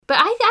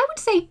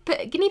say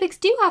guinea pigs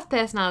do have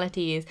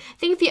personalities. I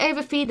think if you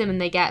overfeed them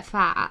and they get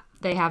fat,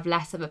 they have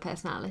less of a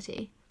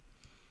personality.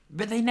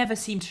 But they never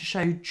seem to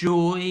show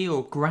joy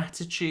or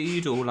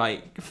gratitude or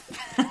like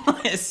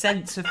a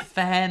sense of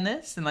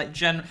fairness and like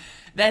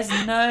There's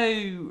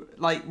no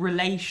like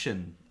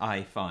relation,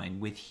 I find,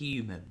 with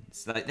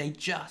humans. Like they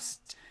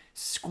just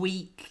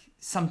squeak.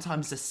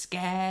 Sometimes are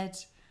scared.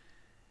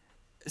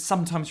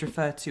 Sometimes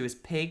referred to as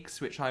pigs,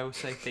 which I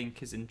also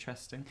think is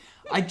interesting.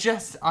 I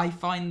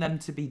find them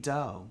to be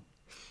dull.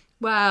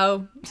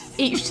 Well,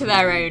 each to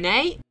their own,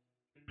 eh?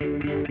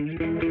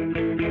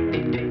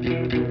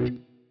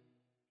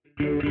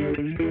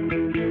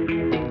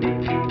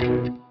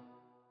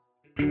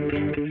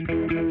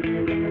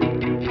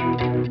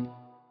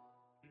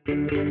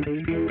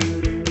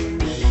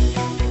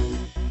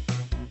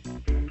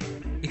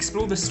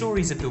 Explore the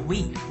stories of the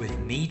week with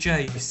me,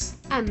 Jose.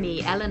 And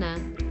me, Eleanor.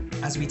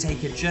 As we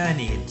take a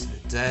journey into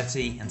the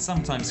dirty and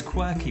sometimes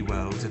quirky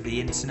world of the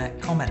internet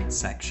comments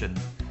section.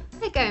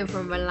 We're going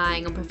from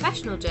relying on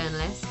professional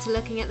journalists to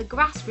looking at the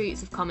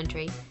grassroots of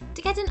commentary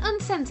to get an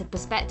uncensored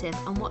perspective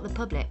on what the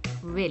public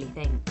really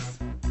thinks.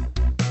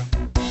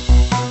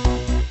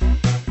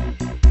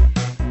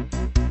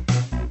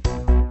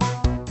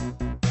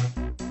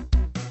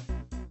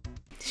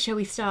 Shall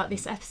we start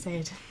this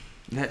episode?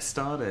 Let's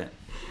start it.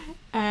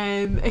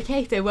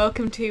 Okay, so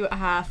welcome to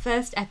our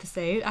first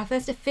episode, our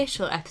first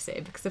official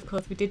episode, because of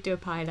course we did do a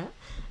pilot,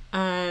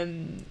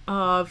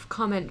 of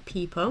Comment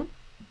People,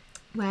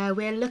 where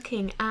we're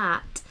looking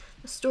at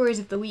the stories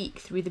of the week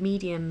through the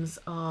mediums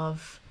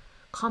of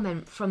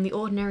comment from the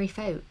ordinary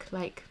folk,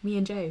 like me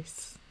and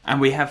Jose.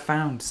 And we have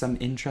found some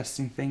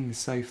interesting things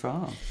so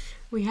far.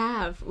 We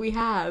have.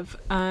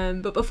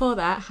 But before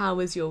that, how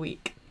was your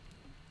week?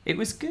 It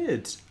was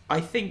good. I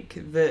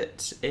think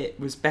that it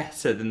was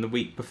better than the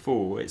week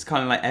before. It's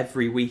kind of like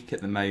every week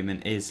at the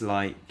moment is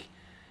like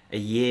a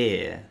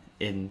year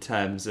in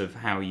terms of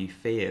how you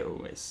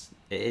feel. It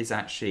is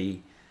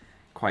actually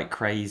quite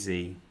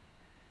crazy,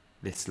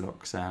 this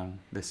lockdown,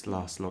 this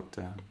last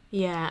lockdown.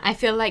 Yeah, I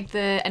feel like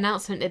the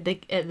announcement at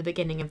the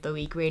beginning of the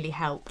week really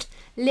helped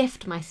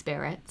lift my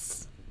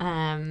spirits.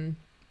 And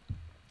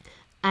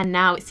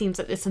now it seems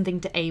like there's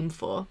something to aim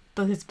for.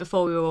 Because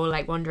before we were all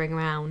like wandering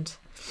around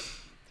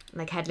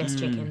like headless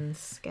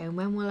chickens, going,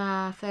 when will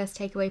our first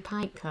takeaway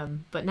pint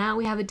come? But now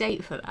we have a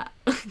date for that.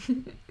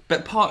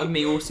 But part of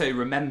me also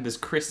remembers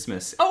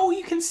Christmas. Oh,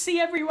 you can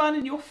see everyone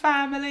in your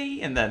family.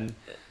 And then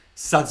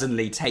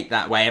suddenly take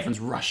that away.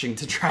 Everyone's rushing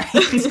to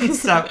trains and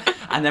stuff.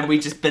 And then we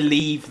just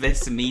believe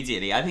this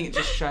immediately. I think it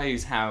just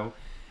shows how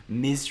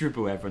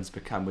miserable everyone's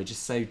become. We're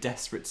just so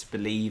desperate to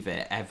believe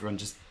it. Everyone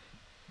just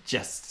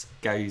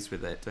goes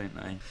with it, don't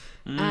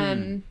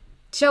they?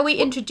 Shall we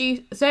introduce...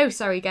 So,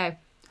 sorry, go.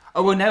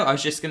 Oh, well, no, I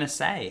was just going to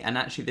say, and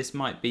actually this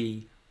might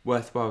be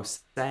worthwhile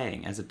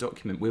saying as a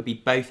document, we'll be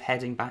both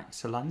heading back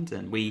to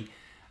London. We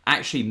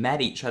actually met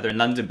each other in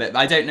London, but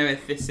I don't know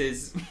if this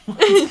is...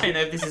 I don't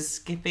know if this is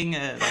skipping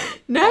a...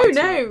 Like,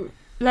 No.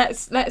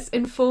 Let's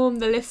inform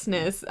the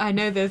listeners. I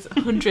know there's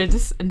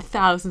hundreds and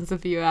thousands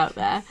of you out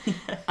there.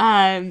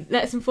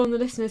 Let's inform the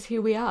listeners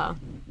who we are.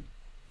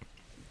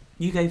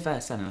 You go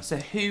first, Eleanor. So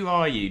who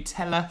are you?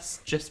 Tell us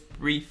just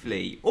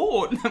briefly.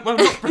 Or, well,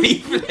 not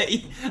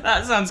briefly.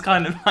 That sounds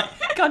kind of like...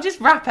 Can't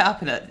just wrap it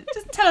up in it.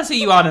 Just tell us who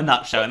you are in a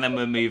nutshell and then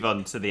we'll move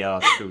on to the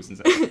articles and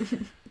stuff.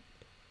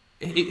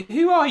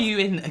 Who are you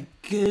in a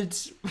good...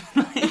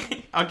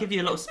 I'll give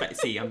you a lot of space.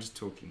 See, I'm just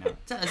talking now.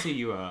 Tell us who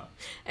you are.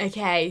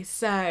 Okay,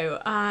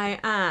 so I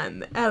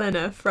am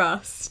Eleanor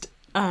Frost.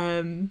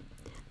 That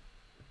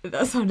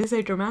sounded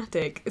so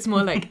dramatic. It's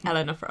more like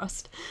Eleanor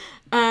Frost.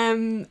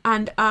 And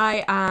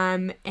I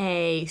am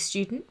a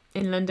student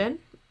in London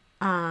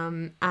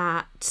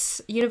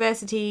at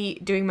university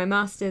doing my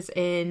master's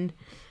in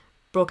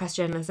broadcast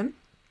journalism.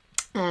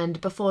 And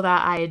before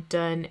that, I had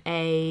done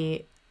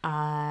a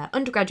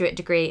undergraduate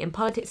degree in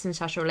politics and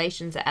international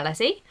relations at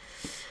LSE.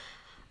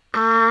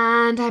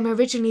 And I'm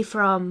originally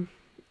from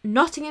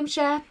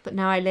Nottinghamshire, but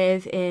now I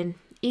live in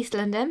East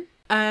London.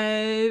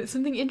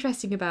 Something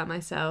interesting about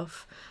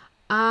myself.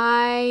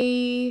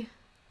 I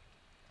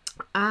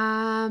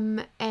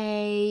am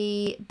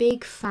a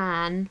big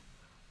fan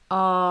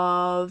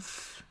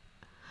of...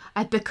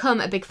 I've become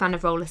a big fan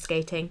of roller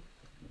skating.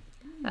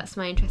 That's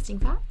my interesting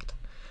fact.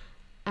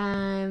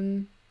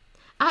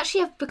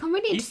 Actually, I've become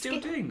really into... Are you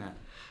still doing that?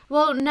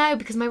 Well, no,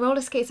 because my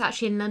roller skate's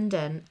actually in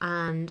London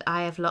and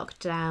I have locked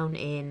down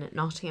in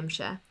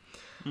Nottinghamshire.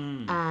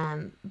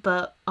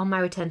 But on my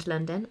return to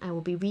London, I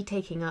will be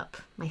retaking up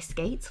my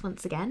skates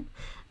once again,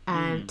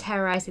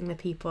 terrorising the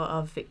people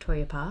of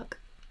Victoria Park.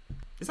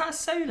 Is that a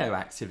solo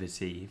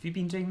activity? Have you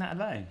been doing that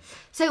alone?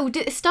 So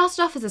it started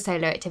off as a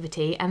solo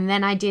activity, and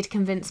then I did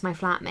convince my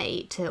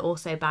flatmate to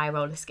also buy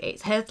roller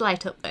skates. Hers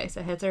light up though,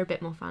 so hers are a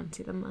bit more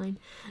fancy than mine.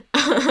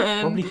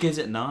 Probably good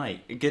at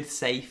night. Good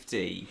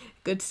safety.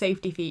 Good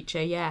safety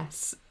feature,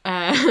 yes.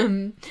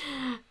 I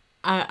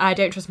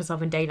don't trust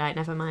myself in daylight,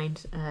 never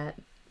mind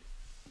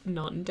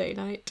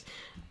non-daylight.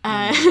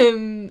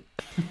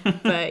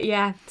 But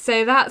yeah,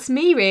 so that's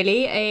me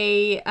really,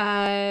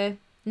 a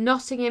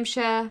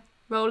Nottinghamshire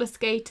roller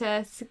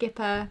skater,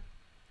 skipper,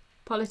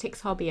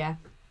 politics hobbyer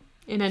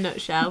in a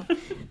nutshell.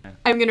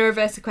 I'm going to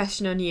reverse the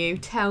question on you.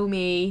 Tell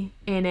me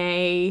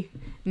in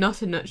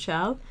not a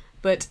nutshell,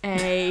 but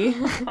in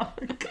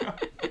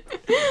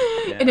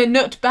a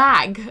nut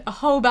bag, a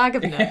whole bag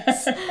of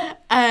nuts,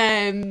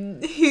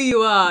 who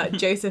you are,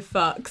 Joseph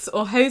Fox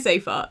or Jose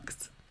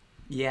Fox.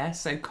 Yeah,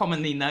 so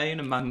commonly known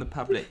among the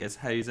public as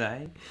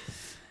Jose,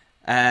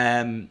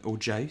 or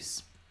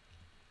Jose,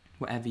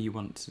 whatever you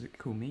want to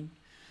call me.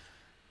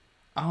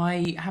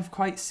 I have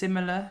quite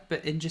similar,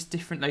 but in just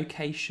different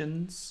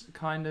locations,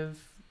 kind of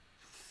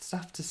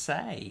stuff to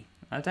say.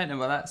 I don't know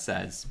what that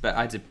says, but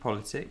I did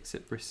politics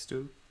at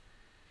Bristol.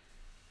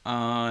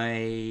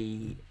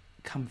 I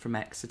come from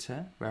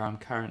Exeter, where I'm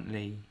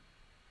currently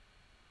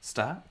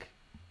stuck.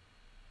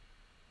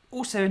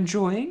 Also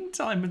enjoying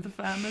time with the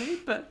family,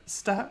 but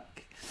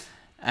stuck.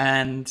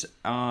 And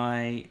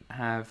I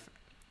have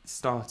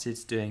started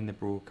doing the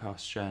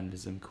broadcast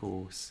journalism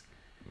course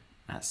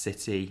at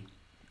City.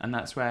 And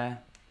that's where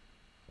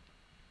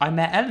I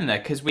met Eleanor,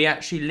 because we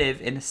actually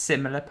live in a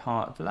similar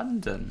part of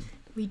London.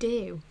 We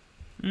do.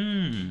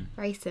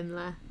 Very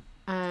similar.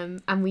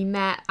 And we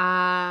met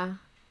our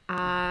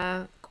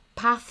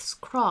paths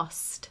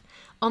crossed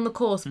on the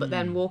course, but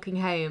then walking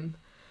home.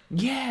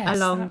 Yes,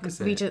 along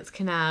Regent's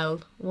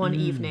Canal one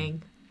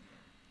evening.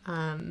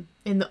 In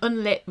the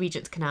unlit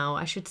Regent's Canal.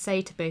 I should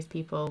say to most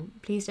people,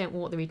 please don't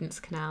walk the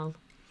Regent's Canal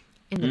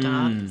in the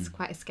dark. It's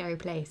quite a scary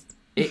place.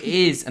 It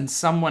is, and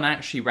someone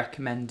actually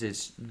recommended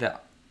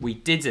that we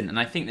didn't. And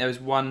I think there was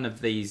one of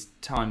these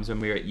times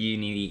when we were at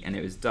uni and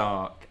it was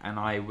dark, and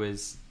I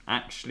was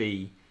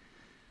actually,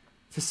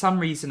 for some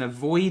reason,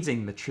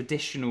 avoiding the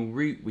traditional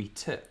route we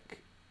took.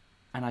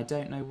 And I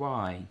don't know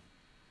why.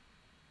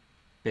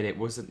 But it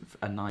wasn't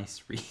a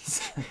nice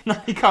reason.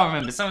 I can't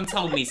remember. Someone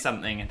told me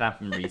something had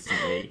happened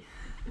recently,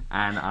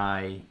 and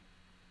I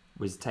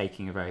was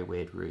taking a very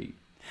weird route.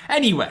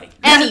 Anyway,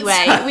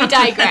 we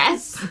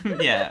digress.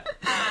 Yeah.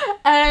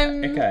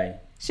 Okay.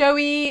 Shall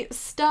we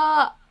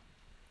start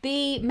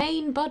the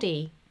main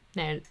body?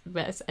 No,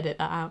 let's edit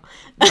that out.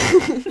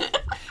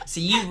 So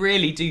you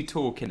really do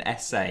talk in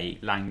essay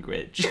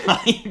language.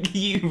 Like,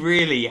 you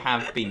really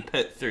have been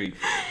put through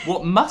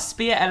what must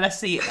be at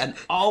LSE an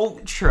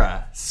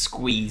ultra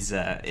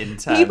squeezer in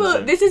terms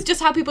of... This is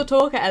just how people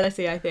talk at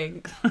LSE, I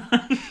think.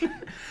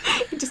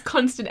 Just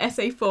constant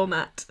essay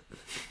format.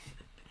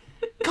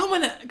 Come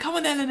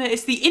on, Eleanor.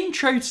 It's the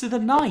intro to the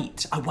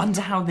night. I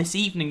wonder how this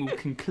evening will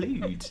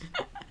conclude.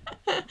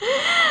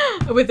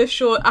 With a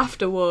short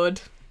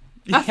afterward.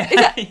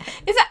 Yeah.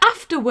 Is it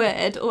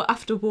afterward or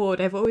afterward?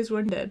 I've always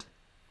wondered.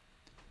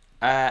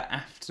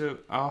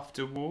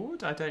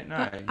 Afterward? I don't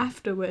know.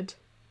 Afterward?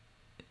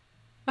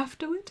 I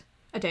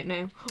don't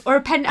know.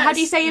 Or how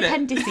do you say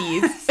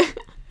appendices?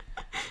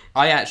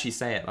 I actually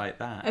say it like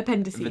that.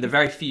 Appendices. But the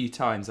very few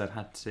times I've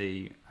had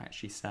to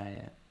actually say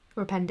it.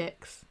 Or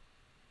appendix.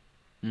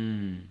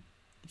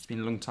 It's been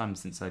a long time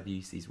since I've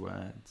used these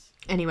words.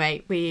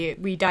 Anyway,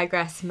 we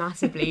digress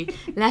massively.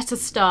 Let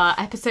us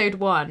start episode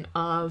 1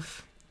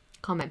 of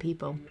Comment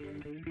People.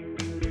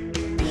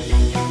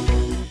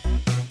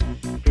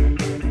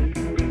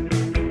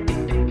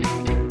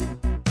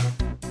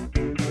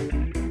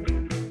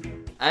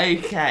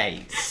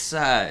 Okay,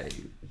 so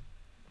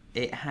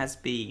it has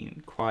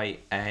been quite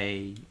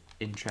a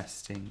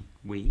interesting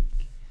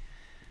week.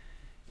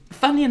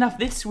 Funnily enough,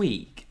 this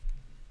week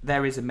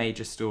there is a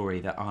major story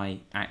that I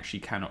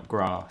actually cannot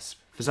grasp.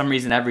 For some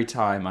reason, every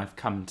time I've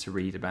come to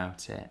read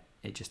about it,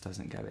 it just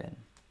doesn't go in.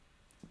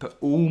 But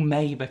all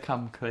may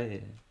become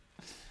clear.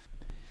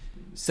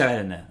 So,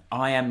 Eleanor,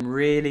 I am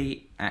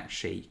really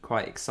actually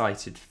quite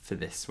excited for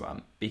this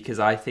one, because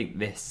I think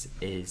this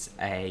is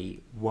a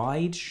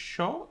wide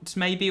shot,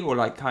 maybe, or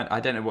like I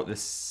don't know what to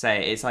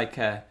say. It's like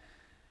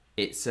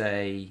it's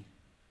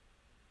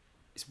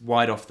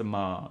wide off the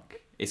mark.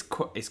 It's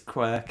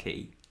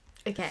quirky.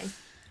 Okay,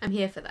 I'm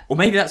here for that. Or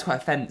maybe that's quite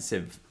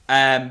offensive.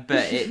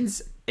 But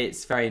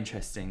it's very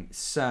interesting.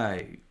 So,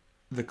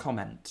 the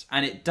comment,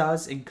 and it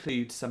does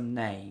include some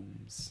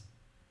names,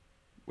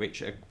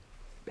 which are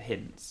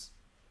hints.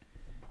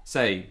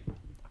 So,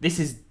 this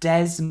is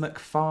Des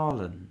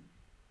McFarlane.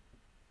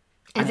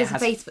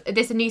 Is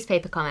this a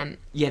newspaper comment?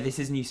 Yeah, this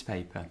is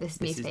newspaper.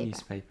 This is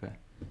newspaper.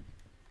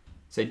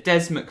 So,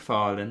 Des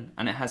McFarlane,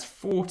 and it has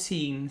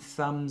 14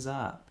 thumbs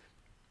up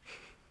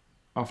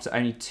after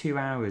only 2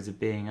 hours of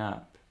being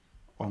up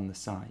on the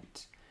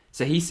site.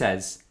 So he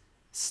says,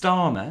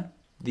 Starmer,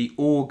 the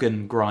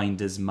organ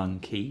grinder's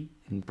monkey,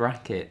 in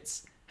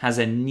brackets, has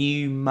a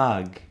new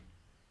mug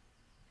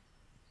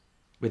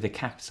with a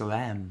capital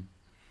M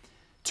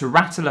to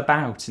rattle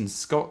about in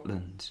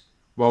Scotland,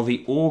 while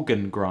the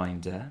organ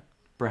grinder,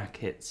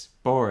 brackets,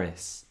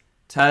 Boris,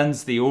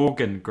 turns the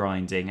organ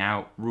grinding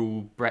out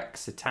rule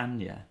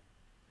Brexitania.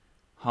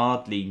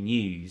 Hardly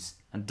news,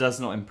 and does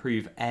not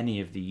improve any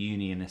of the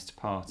Unionist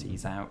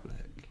Party's outlook.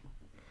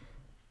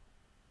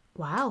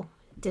 Wow,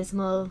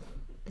 dismal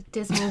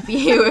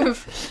view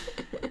of.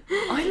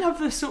 I love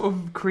the sort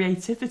of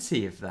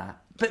creativity of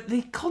that, but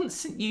the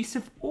constant use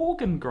of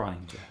organ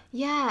grinder.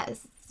 Yeah,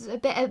 it's a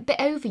bit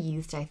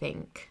overused, I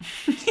think.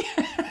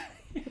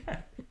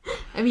 Yeah.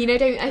 I mean, I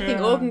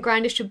think organ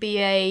grinder should be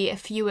a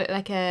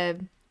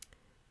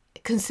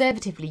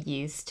conservatively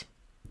used.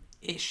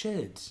 It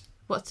should.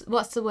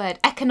 What's the word?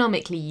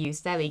 Economically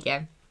used. There we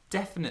go.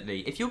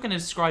 Definitely. If you're going to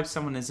describe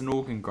someone as an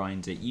organ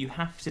grinder, you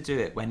have to do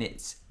it when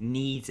it's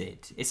needed.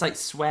 It's like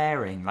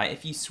swearing. Like,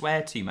 if you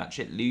swear too much,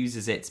 it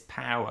loses its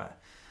power.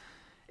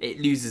 It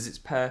loses its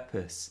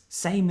purpose.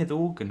 Same with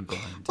organ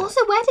grinder.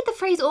 Also, where did the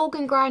phrase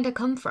organ grinder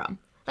come from?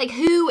 Like,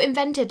 who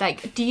invented,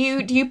 like, do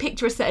you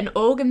picture a certain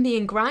organ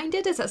being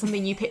grinded? Is that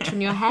something you picture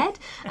in your head?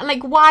 And,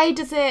 like, why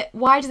does it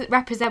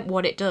represent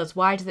what it does?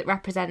 Why does it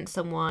represent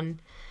someone,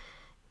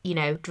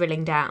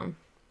 drilling down?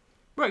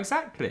 Well,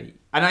 exactly.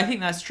 And I think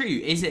that's true.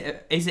 Is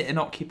it an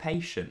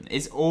occupation?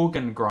 Is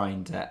organ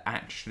grinder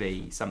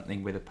actually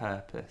something with a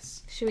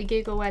purpose? Should we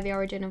Google where the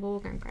origin of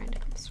organ grinder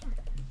comes from?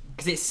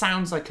 Because it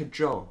sounds like a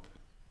job.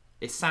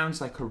 It sounds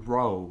like a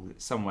role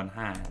that someone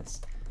has.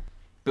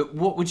 But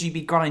what would you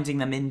be grinding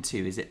them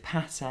into? Is it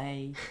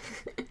pate?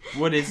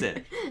 What is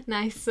it?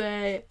 Nice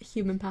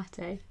human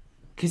pate.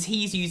 Because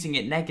he's using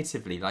it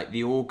negatively. Like,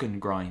 the organ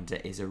grinder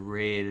is a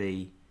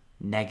really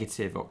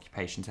negative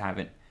occupation to have.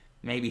 It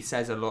maybe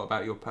says a lot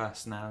about your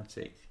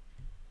personality.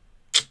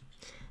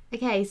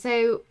 Okay,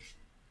 so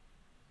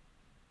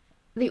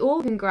the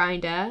organ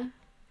grinder.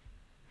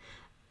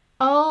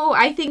 Oh,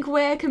 I think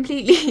we're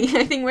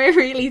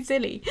really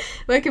silly.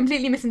 We're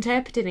completely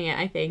misinterpreting it,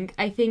 I think.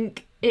 I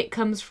think it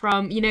comes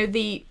from,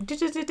 the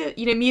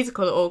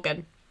musical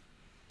organ.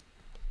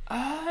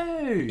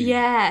 Oh.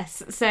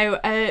 Yes. So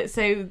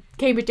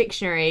Cambridge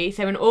Dictionary.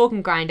 So an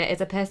organ grinder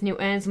is a person who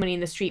earns money in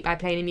the street by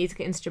playing a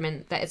musical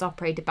instrument that is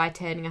operated by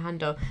turning a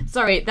handle.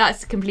 Sorry,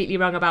 that's completely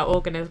wrong about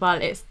organ as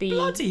well. It's the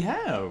bloody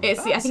hell. I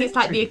think it's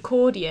like the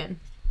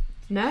accordion.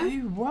 No.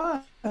 Oh,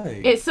 wow.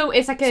 It's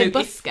like a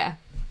busker.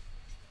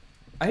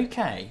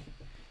 Okay.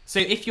 So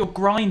if you're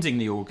grinding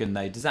the organ,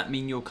 though, does that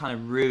mean you're kind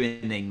of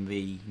ruining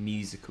the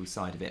musical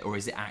side of it, or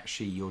is it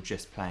actually you're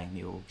just playing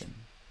the organ?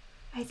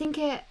 I think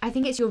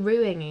it's you're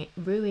ruining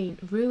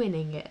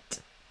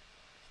it.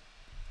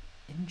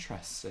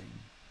 Interesting.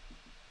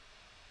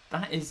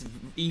 That is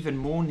even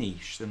more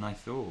niche than I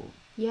thought.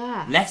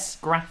 Yeah. Less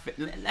graphic,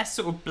 less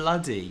sort of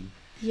bloody.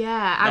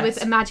 Yeah, I was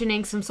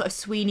imagining some sort of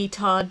Sweeney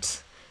Todd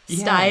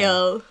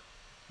style.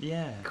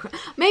 Yeah.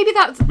 Maybe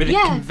that's... With a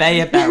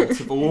conveyor belt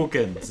of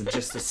organs and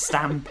just a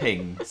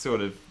stamping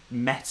sort of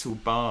metal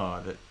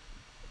bar that...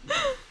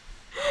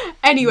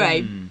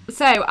 Anyway,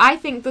 so I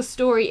think the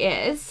story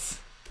is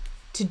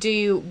to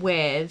do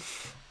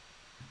with...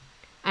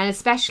 And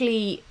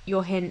especially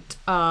your hint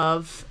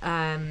of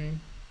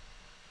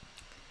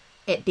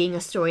it being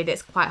a story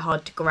that's quite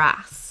hard to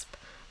grasp.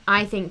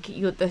 I think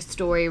the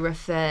story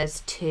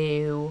refers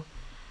to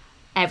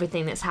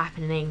everything that's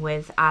happening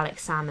with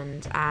Alex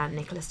Salmond and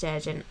Nicola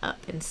Sturgeon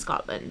up in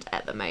Scotland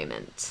at the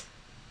moment.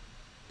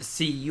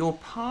 See, you're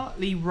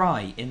partly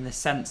right in the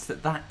sense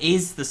that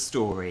is the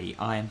story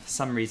I am for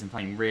some reason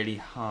finding really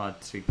hard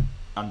to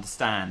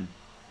understand.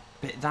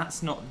 But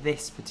that's not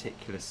this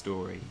particular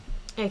story.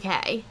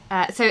 Okay,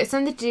 so it's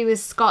something to do with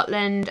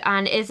Scotland,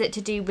 and is it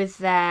to do with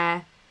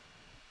their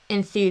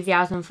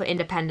enthusiasm for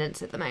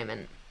independence at the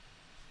moment?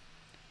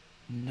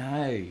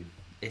 No,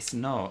 it's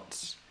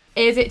not.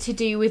 Is it to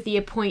do with the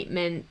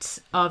appointment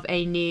of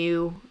a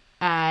new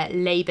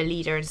Labour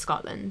leader in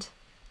Scotland?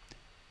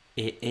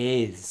 It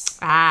is.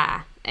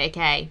 Ah,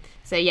 okay.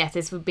 So yes,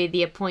 this would be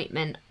the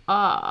appointment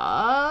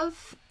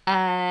of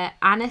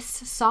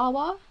Anis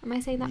Sarwar. Am I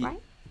saying that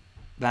right?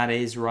 That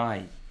is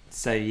right.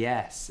 So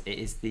yes, it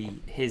is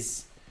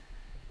his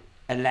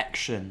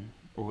election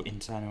or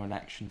internal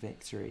election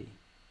victory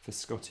for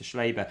Scottish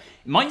Labour.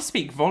 It might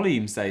speak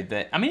volumes, though,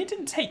 that... I mean, it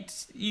didn't take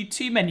you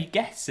too many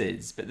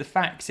guesses, but the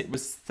fact it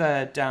was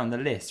third down the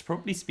list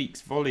probably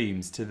speaks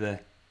volumes to the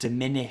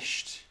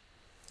diminished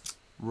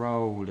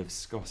role of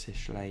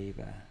Scottish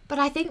Labour. But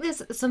I think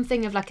there's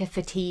something of like a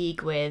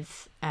fatigue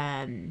with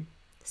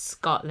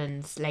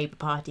Scotland's Labour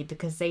Party,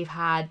 because they've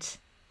had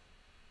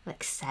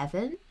like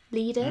 7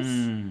 leaders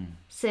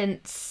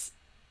since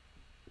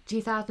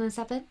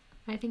 2007,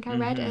 I think I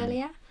read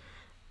earlier.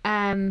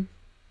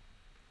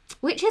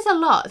 Which is a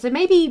lot. So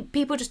maybe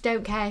people just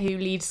don't care who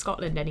leads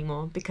Scotland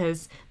anymore,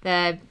 because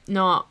they're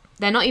not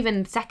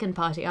even second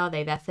party, are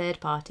they? They're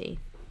third party.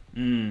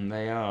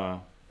 They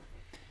are.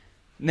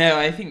 No,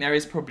 I think there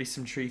is probably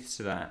some truth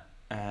to that.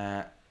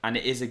 And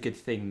it is a good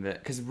thing that...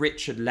 Because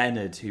Richard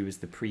Leonard, who was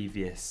the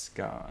previous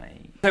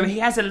guy... So he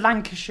has a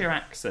Lancashire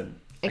accent.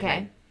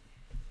 Okay.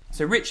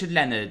 So Richard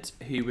Leonard,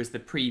 who was the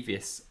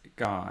previous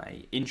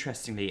guy,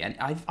 interestingly... And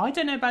I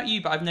don't know about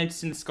you, but I've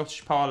noticed in the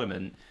Scottish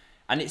Parliament...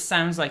 And it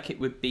sounds like it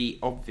would be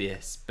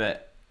obvious,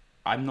 but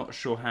I'm not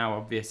sure how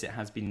obvious it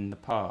has been in the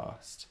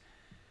past,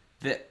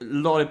 that a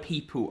lot of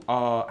people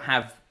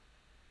have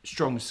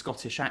strong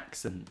Scottish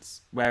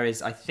accents,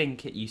 whereas I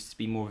think it used to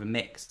be more of a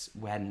mix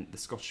when the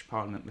Scottish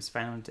Parliament was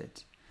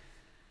founded.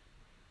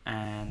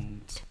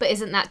 But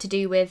isn't that to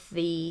do with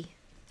a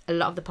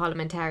lot of the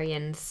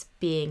parliamentarians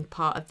being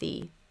part of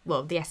the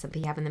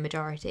SNP having the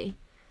majority?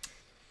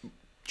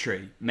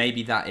 True.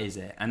 Maybe that is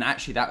it. And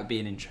actually that would be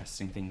an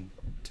interesting thing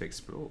to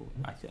explore,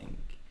 I think.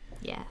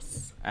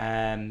 Yes.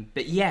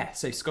 But yeah,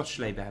 so Scottish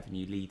Labour have a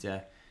new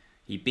leader.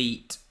 He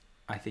beat,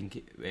 I think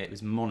it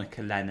was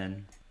Monica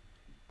Lennon,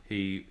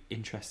 who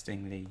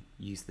interestingly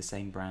used the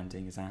same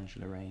branding as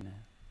Angela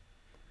Rayner.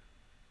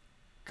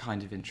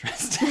 Kind of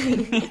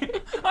interesting.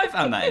 I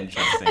found that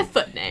interesting. A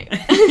footnote.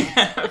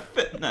 A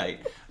footnote.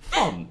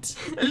 Font.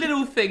 A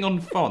little thing on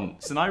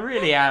fonts, and I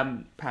really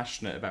am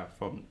passionate about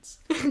fonts.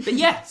 But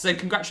yeah, so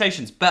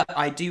congratulations. But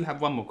I do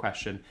have one more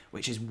question,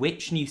 which is,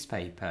 which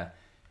newspaper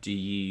do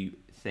you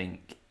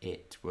think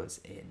it was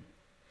in?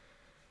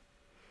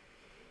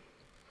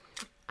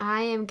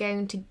 I am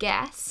going to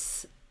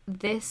guess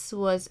this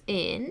was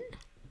in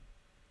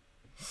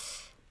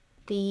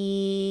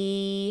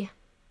the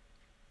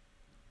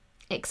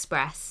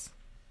Express.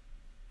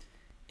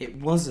 It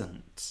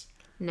wasn't.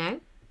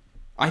 No?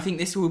 I think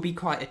this will be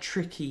quite a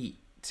tricky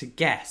to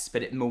guess,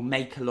 but it will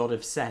make a lot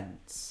of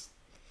sense.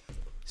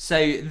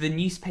 So the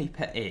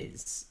newspaper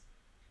is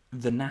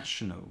The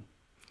National.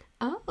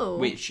 Oh.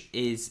 Which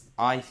is,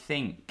 I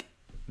think,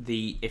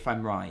 if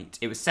I'm right,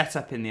 it was set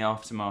up in the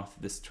aftermath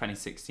of this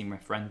 2016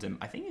 referendum.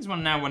 I think it's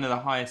now one of the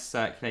highest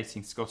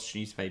circulating Scottish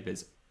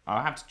newspapers.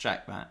 I'll have to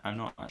check that. I'm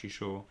not actually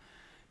sure.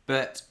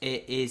 But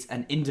it is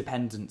an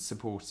independent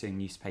supporting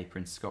newspaper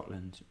in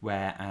Scotland,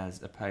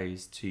 whereas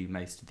opposed to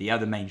most of the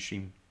other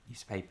mainstream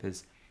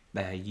newspapers,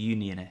 they're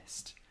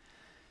unionist.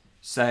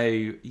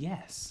 So,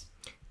 yes.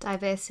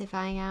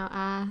 Diversifying out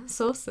our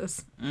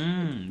sources.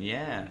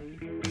 Yeah.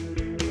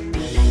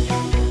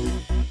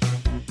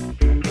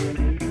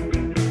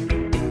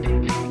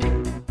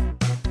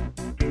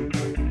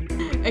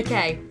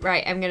 Okay,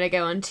 right, I'm going to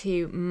go on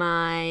to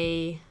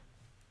my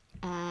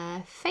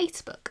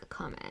Facebook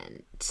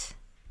comment.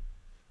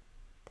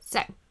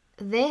 So,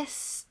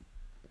 this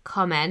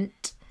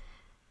comment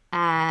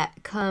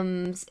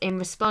comes in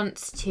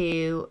response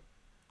to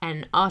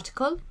an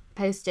article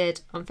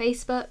posted on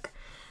Facebook,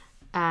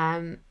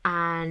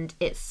 and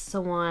it's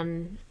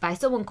someone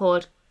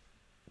called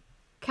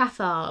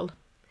Cathal.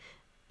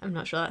 I'm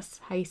not sure that's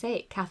how you say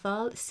it.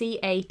 Cathal, Cathal.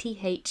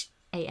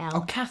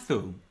 Oh,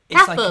 Cathal.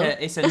 Cathal.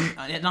 It's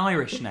an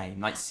Irish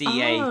name, like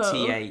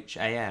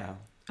Cathal.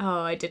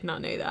 Oh, I did not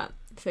know that.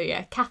 So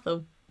yeah,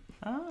 Cathal.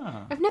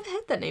 Ah. I've never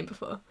heard that name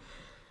before.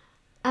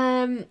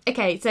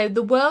 Okay, so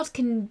the world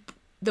can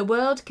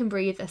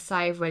breathe a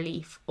sigh of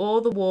relief.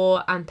 All the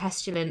war and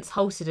pestilence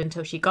halted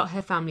until she got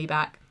her family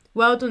back.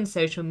 Well done,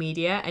 social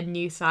media and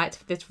news sites,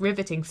 for this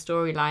riveting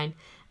storyline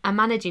and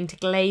managing to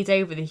glaze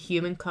over the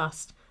human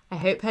cost. I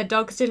hope her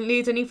dogs didn't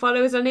lose any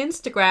followers on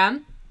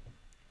Instagram.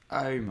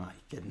 Oh my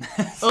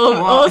goodness.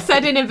 All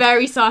said in a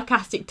very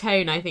sarcastic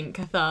tone, I think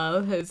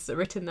Cathal has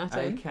written that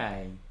in.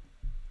 Okay.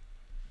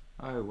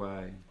 Oh,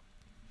 wow.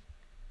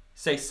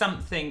 So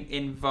something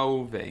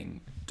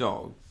involving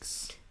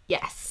dogs.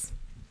 Yes.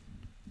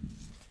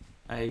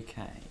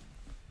 Okay.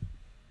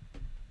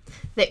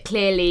 That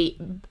clearly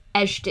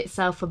edged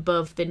itself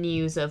above the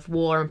news of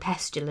war and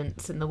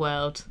pestilence in the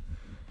world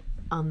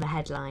on the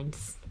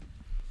headlines.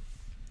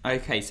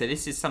 Okay, so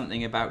this is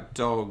something about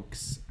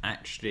dogs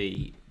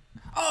actually...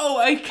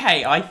 Oh,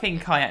 okay, I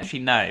think I actually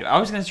know. I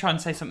was going to try and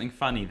say something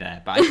funny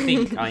there, but I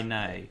think I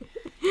know.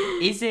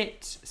 Is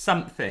it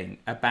something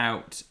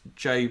about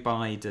Joe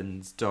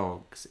Biden's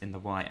dogs in the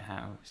White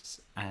House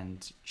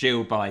and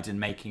Jill Biden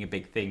making a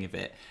big thing of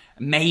it?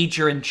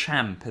 Major and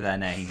Champ are their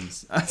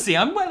names. See,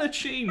 I'm well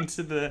attuned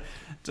to the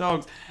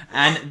dogs.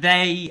 And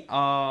they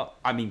are,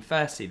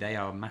 firstly, they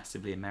are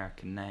massively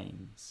American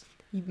names.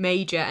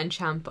 Major and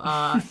Champ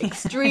are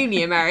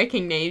extremely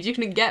American names. You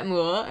couldn't get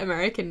more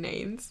American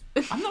names.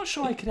 I'm not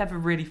sure I could ever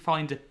really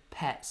find a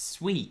pet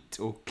sweet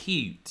or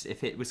cute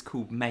if it was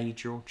called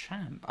Major or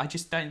Champ. I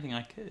just don't think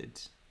I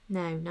could.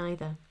 No,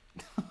 neither.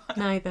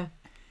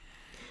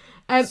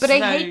 But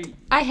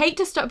I hate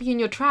to stop you in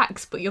your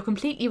tracks, but you're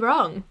completely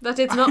wrong. That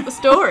is not the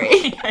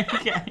story.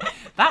 Okay.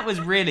 That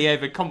was really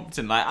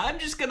overconfident. Like, I'm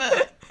just gonna...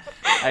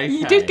 Okay.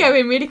 You did go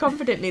in really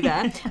confidently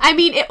there.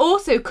 It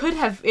also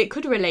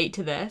could relate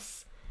to this.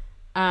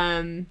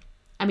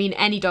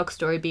 Any dog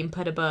story being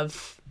put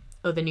above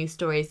other news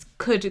stories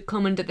could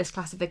come under this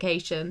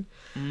classification.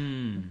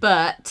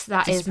 But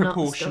that is not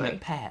the story.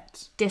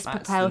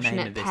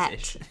 Disproportionate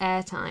pet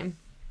airtime.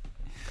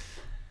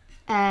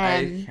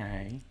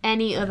 Okay.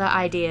 Any other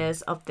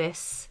ideas of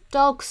this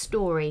dog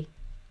story?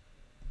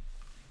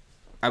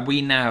 Are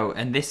we now,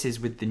 and this is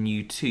with the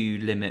new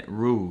 2-limit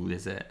rule,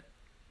 is it?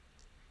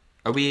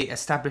 Are we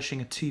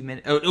establishing a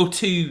 2-minute or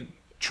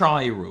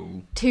 2-try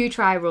rule?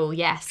 2-try rule,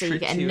 yes. So you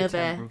get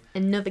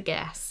another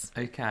guess.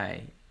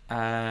 Okay.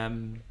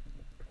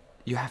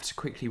 You have to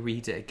quickly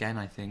read it again,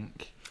 I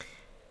think.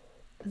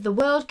 The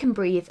world can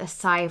breathe a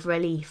sigh of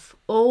relief.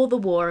 All the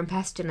war and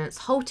pestilence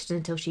halted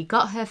until she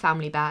got her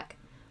family back.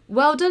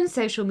 Well done,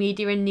 social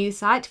media and news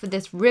sites, for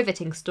this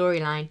riveting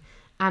storyline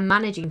and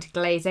managing to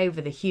glaze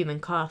over the human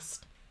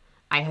cost.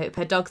 I hope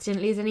her dogs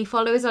didn't lose any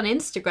followers on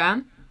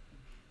Instagram.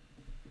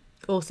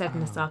 All said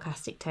in a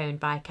sarcastic tone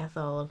by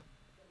Cathal.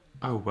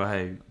 Oh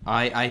wow!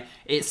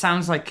 It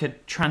sounds like a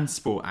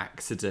transport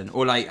accident,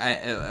 or like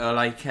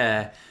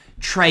a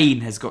train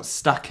has got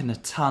stuck in a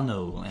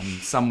tunnel and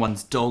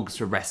someone's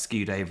dogs were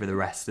rescued over the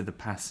rest of the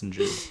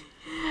passengers.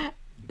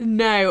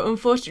 No,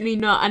 unfortunately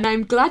not. And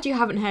I'm glad you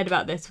haven't heard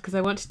about this because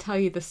I want to tell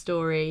you the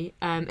story.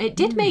 It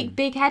did make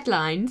big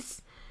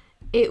headlines.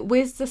 It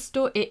is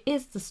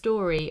the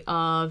story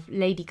of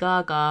Lady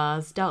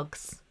Gaga's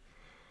dogs.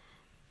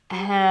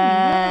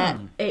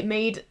 It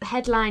made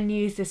headline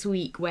news this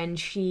week when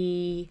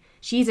she's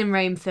in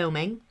Rome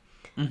filming,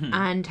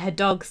 and her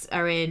dogs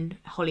are in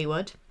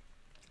Hollywood,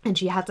 and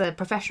she has a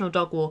professional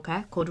dog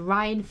walker called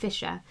Ryan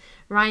Fisher.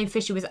 Ryan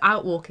Fisher was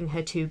out walking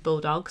her 2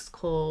 bulldogs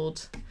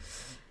called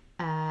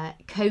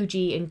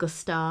Koji and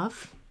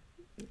Gustav.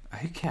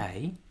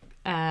 Okay.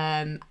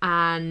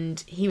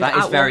 And he was That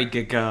is very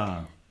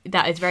gaga.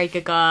 That is very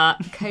gaga.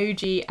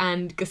 Koji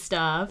and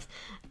Gustav.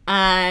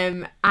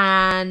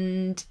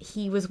 And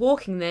he was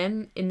walking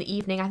them in the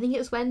evening, I think it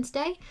was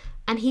Wednesday,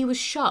 and he was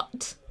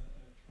shot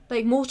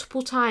like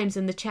multiple times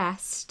in the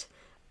chest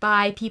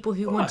by people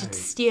who wanted to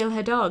steal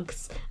her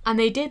dogs. And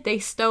they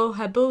stole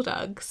her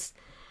bulldogs.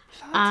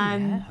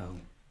 Bloody hell.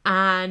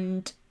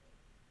 And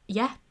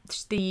yeah,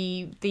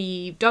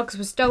 the dogs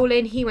were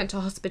stolen. He went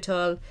to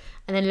hospital,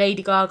 and then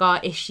Lady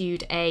Gaga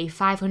issued a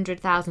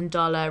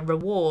 $500,000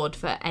 reward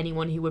for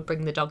anyone who would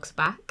bring the dogs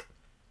back.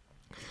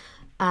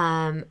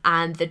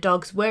 And the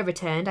dogs were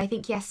returned, I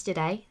think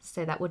yesterday,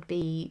 so that would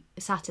be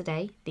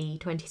Saturday, the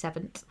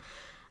 27th.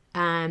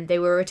 They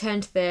were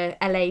returned to the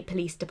LA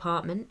Police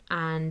Department,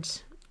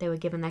 and they were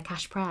given their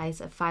cash prize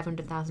of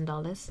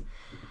 $500,000.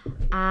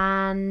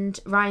 And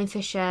Ryan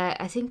Fisher,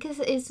 I think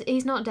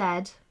he's not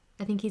dead.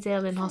 I think he's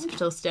ill in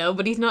hospital still,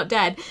 but he's not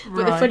dead.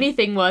 But the funny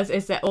thing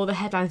is that all the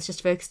headlines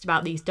just focused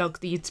about these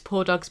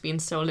poor dogs being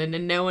stolen,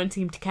 and no one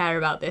seemed to care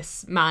about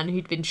this man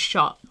who'd been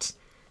shot.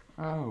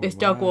 This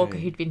dog walker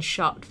who'd been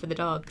shot for the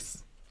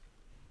dogs.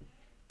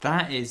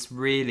 That is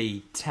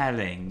really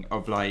telling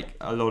of like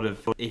a lot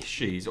of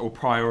issues or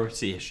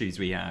priority issues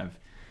we have.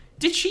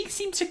 Did she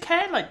seem to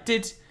care? Like,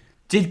 did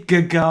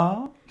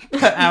Gaga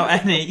put out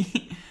any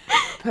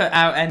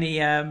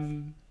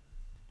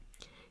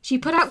She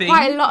put out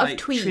quite a lot of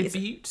tweets.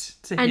 Tribute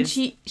to and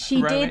his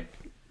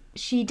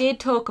she did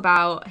talk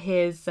about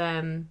his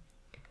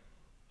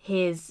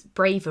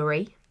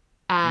bravery,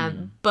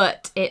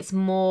 but it's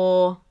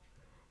more.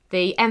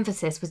 The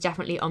emphasis was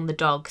definitely on the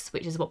dogs,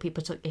 which is what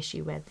people took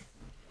issue with.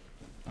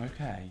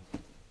 Okay.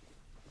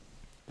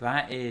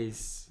 That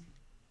is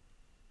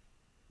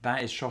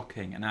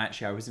shocking, and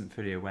actually I wasn't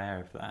fully aware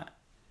of that.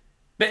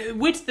 But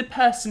would the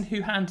person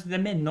who handed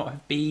them in not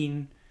have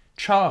been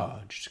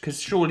charged? Because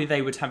surely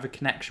they would have a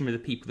connection with the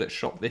people that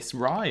shot this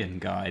Ryan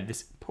guy,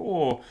 this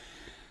poorly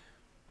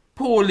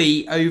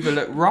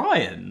overlooked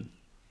Ryan.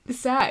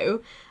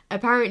 So,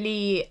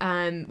 apparently,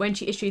 when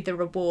she issued the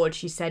reward,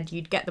 she said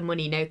you'd get the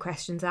money, no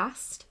questions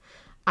asked.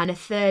 And a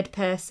third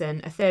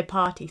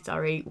party,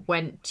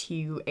 went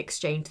to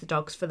exchange the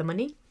dogs for the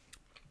money.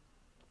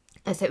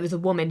 And so it was a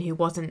woman who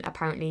wasn't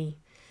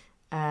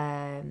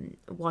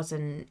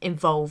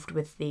involved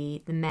with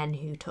the men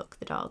who took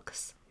the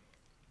dogs.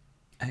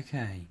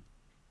 Okay.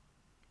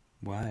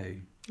 Wow.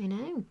 I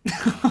know.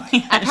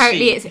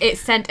 Apparently, it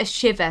sent a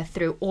shiver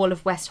through all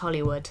of West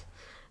Hollywood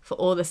for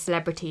all the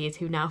celebrities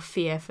who now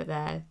fear for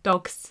their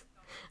dogs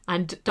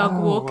and dog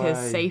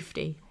walkers'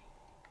 safety.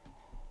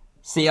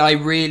 See, I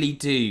really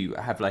do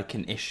have like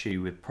an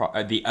issue with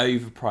the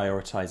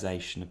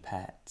over-prioritization of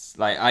pets.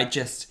 Like,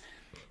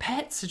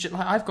 pets are just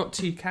like, I've got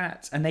 2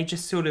 cats, and they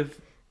just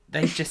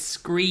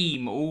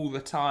scream all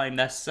the time.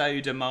 They're so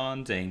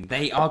demanding.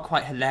 They are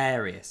quite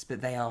hilarious,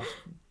 but they are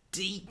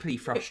deeply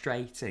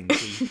frustrating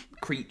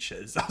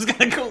creatures. I was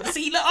going to call.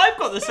 See, look, I've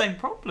got the same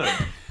problem.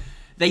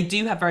 They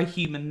do have very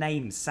human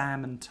names,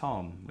 Sam and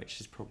Tom, which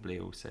is probably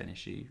also an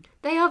issue.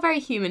 They are very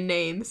human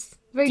names,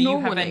 very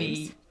normal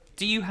names.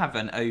 Do you have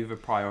an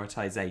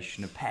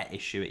over-prioritization of pet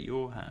issue at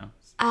your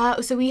house?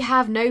 So we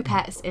have no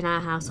pets in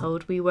our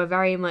household. We were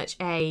very much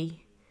the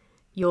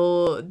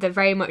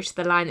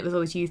line that was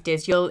always used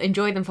is you'll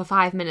enjoy them for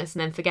 5 minutes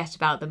and then forget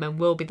about them, and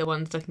we'll be the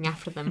ones looking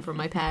after them from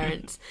my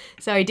parents.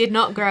 So I did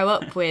not grow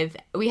up with.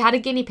 We had a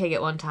guinea pig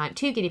at one time,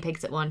 2 guinea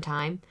pigs at one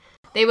time.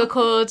 They were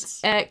called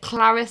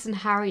Clarice and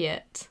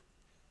Harriet.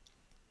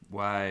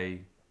 Wow.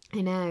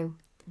 I know.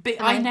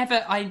 But I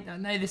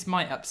know this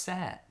might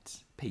upset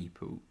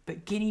people,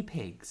 but guinea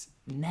pigs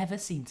never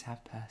seem to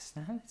have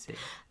personality.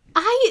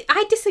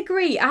 I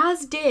disagree.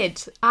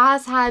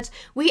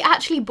 We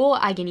actually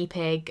bought our guinea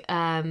pig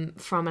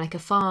from like a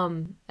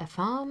farm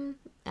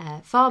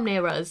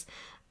near us,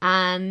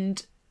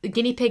 and the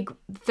guinea pig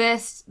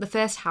the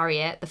first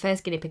Harriet, the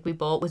first guinea pig we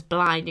bought, was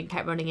blind and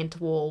kept running into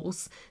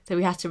walls, so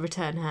we had to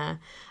return her.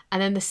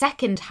 And then the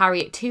second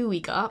Harriet 2 we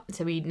got,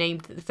 so we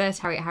named the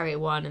first Harriet Harriet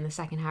 1 and the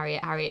second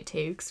Harriet Harriet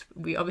 2, because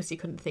we obviously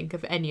couldn't think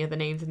of any other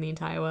names in the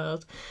entire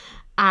world.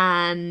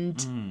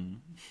 And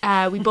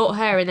we bought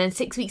her, and then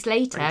 6 weeks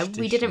later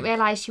we didn't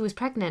realise she was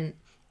pregnant,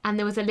 and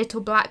there was a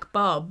little black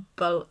blob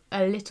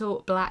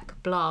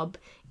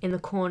in the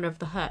corner of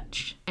the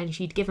hutch, and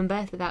she'd given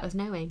birth without us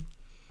knowing.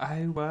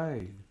 Oh, wow.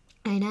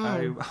 I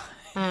know.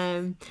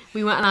 Oh.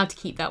 We weren't allowed to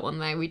keep that one,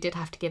 though. We did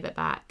have to give it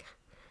back.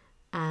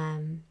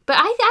 But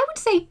I would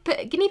say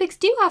guinea pigs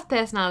do have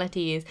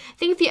personalities. I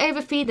think if you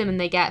overfeed them and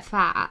they get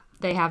fat,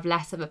 they have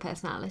less of a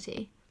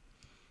personality.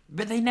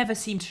 But they never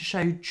seem to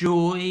show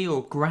joy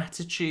or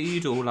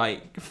gratitude or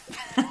like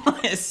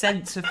a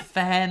sense of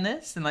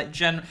fairness and like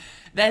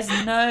There's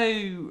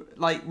no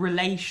like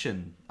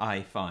relation,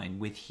 I find,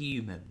 with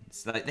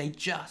humans. Like they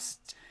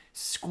just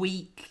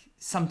squeak.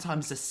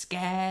 Sometimes they're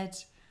scared.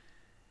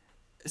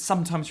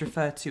 Sometimes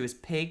referred to as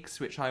pigs,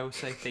 which I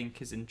also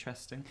think is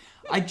interesting.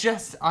 I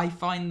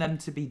find them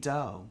to be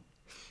dull.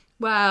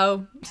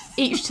 Well,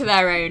 each to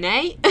their own,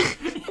 eh?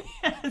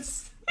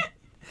 Yes.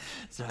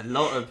 So a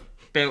lot of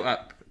built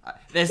up.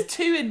 There's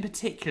two in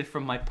particular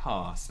from my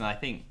past, and I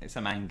think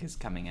some anger's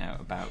coming out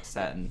about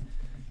certain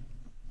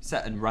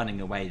running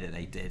away that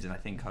they did, and I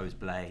think I was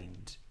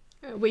blamed.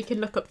 We can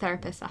look up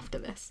therapists after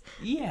this.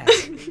 Yeah.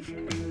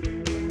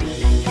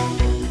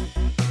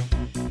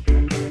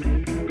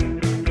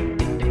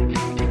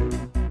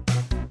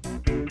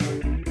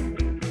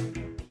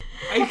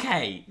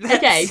 Okay.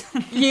 Okay.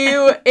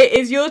 It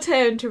is your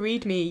turn to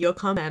read me your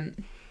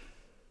comment.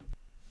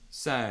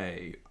 So,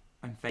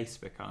 on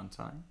Facebook, aren't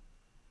I?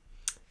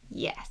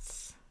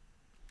 Yes.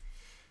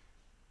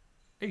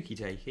 Okie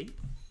dokie.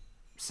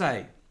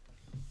 So,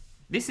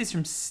 this is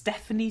from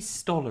Stephanie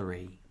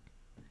Stollery.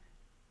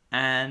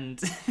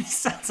 And it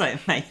sounds like a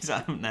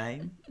made-up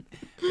name,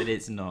 but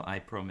it's not, I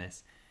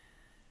promise.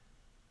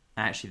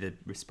 Actually, the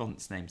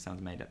response name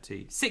sounds made up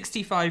too.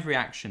 65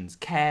 reactions,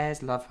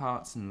 cares, love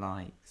hearts and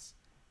likes.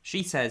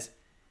 She says,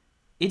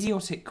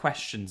 idiotic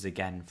questions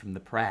again from the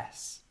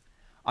press.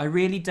 I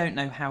really don't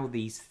know how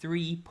these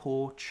three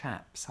poor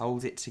chaps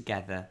hold it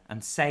together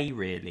and say,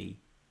 really,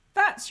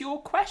 that's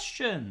your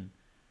question.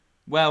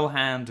 Well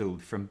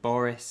handled from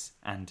Boris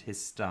and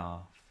his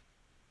staff.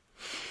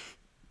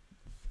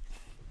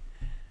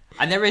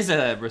 And there is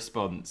a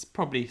response,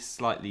 probably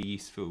slightly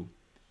useful,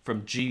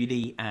 from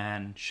Julie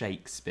Ann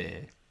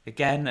Shakespeare.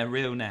 Again, a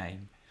real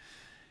name.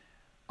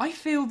 I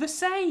feel the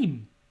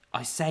same.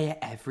 I say it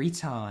every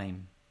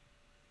time.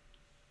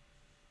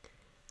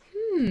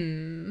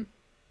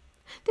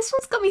 This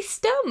one's got me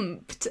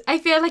stumped. I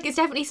feel like it's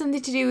definitely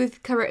something to do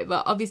with,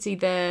 well, obviously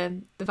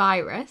the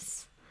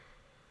virus.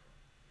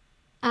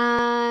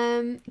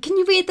 Can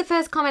you read the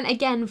first comment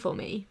again for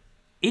me?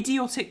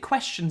 Idiotic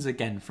questions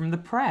again from the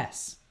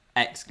press! !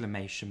 I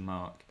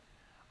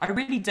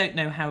really don't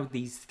know how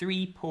these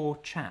three poor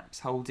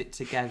chaps hold it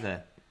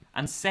together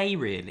and say,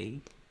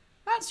 really,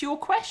 that's your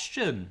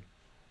question.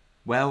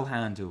 Well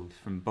handled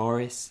from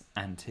Boris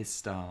and his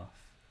staff.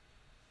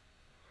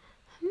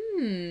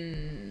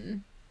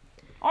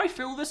 I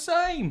feel the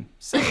same.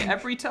 Say it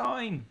every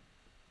time.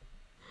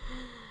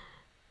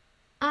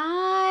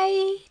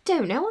 I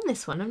don't know on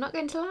this one, I'm not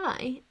going to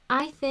lie.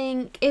 I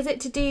think, is it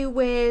to do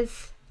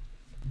with...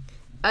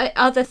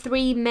 are the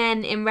three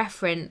men in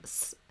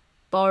reference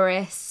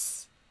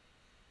Boris,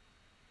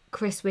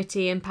 Chris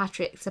Whitty and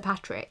Sir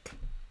Patrick?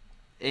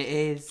 It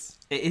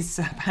is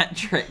Sir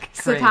Patrick,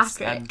 Sir Chris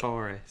Patrick. and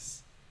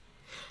Boris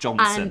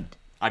Johnson.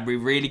 And we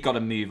really got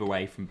to move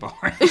away from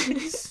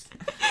Boris.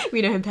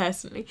 We know him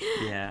personally.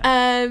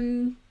 Yeah.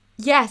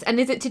 Yes, and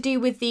is it to do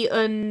with the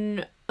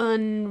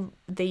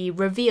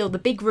reveal, the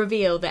big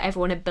reveal that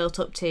everyone had built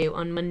up to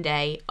on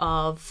Monday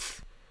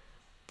of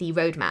the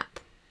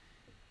roadmap?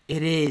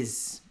 It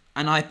is.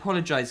 And I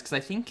apologise because I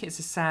think it's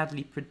a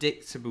sadly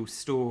predictable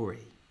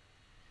story.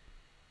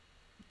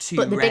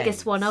 But the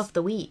biggest one of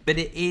the week. But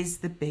it is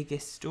the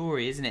biggest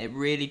story, isn't it? It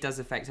really does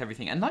affect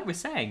everything. And like we're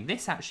saying,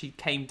 this actually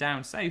came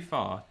down so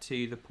far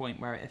to the point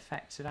where it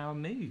affected our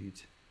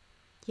mood.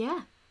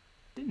 Yeah.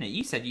 Didn't it?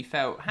 You said you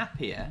felt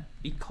happier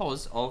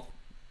because of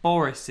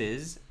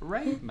Boris's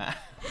roadmap.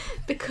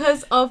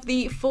 Because of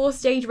the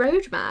 4-stage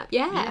roadmap,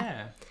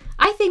 yeah.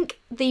 I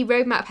think the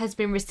roadmap has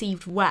been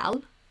received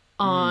well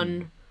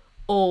on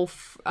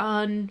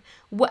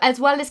as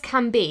well as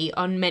can be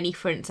on many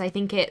fronts. I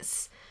think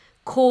it's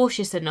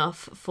cautious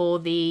enough for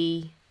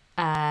the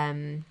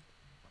lockdown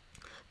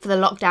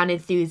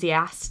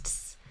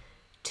enthusiasts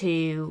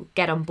to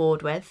get on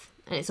board with,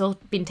 and it's all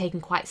been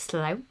taken quite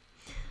slow.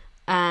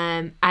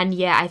 And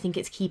yeah, I think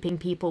it's keeping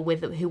people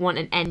who want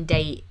an end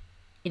date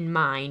in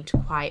mind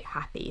quite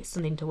happy. It's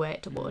something to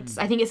work towards.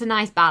 I think it's a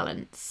nice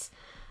balance.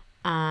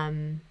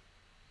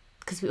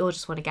 Because we all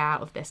just want to get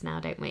out of this now,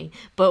 don't we?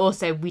 But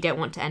also, we don't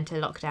want to enter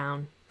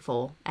lockdown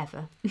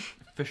forever.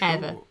 For sure.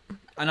 Ever.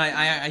 And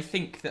I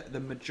think that the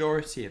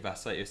majority of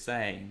us, like you're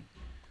saying,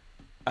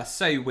 are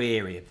so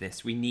weary of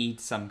this. We need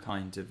some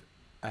kind of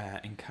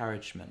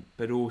encouragement,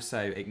 but also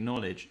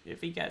acknowledge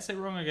if he gets it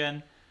wrong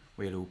again,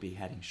 we'll all be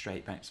heading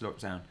straight back to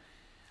lockdown.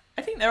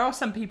 I think there are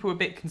some people a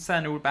bit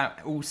concerned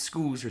about all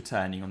schools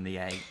returning on the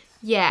 8th.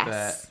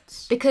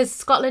 Yes, because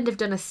Scotland have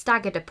done a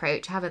staggered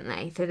approach, haven't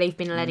they? So they've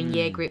been letting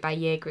year group by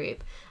year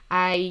group.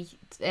 I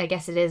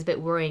guess it is a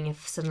bit worrying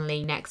if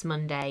suddenly next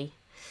Monday,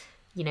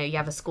 you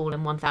have a school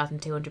and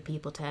 1,200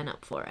 people turn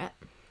up for it.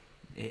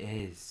 It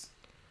is.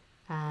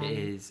 It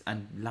is,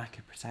 and lack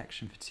of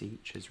protection for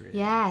teachers, really.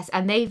 Yes,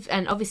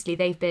 and obviously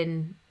they've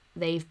been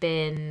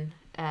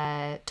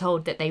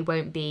told that they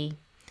won't be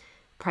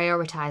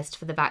prioritised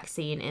for the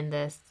vaccine in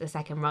the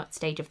second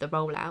stage of the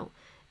rollout.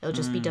 It'll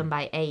just be done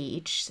by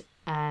age,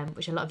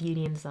 which a lot of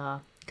unions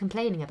are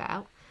complaining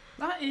about.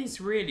 That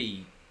is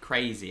really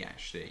crazy,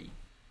 actually.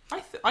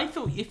 I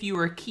thought if you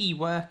were a key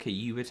worker,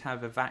 you would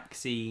have a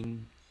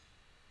vaccine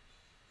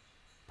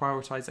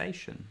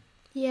prioritisation.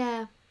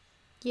 Yeah.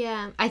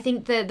 I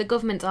think the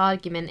government's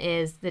argument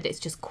is that it's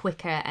just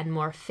quicker and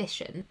more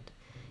efficient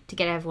to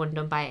get everyone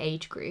done by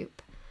age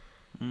group.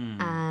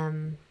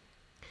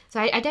 So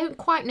I don't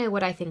quite know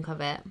what I think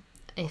of it.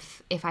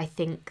 If I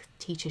think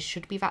teachers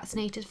should be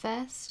vaccinated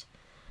first.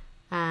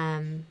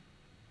 I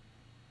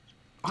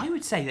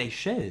would say they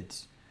should.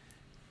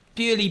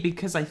 Purely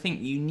because I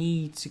think you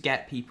need to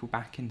get people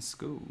back in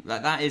school.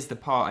 Like, that is the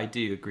part I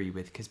do agree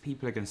with, because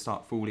people are going to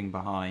start falling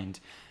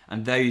behind.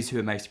 And those who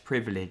are most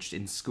privileged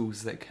in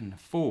schools that can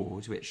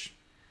afford, which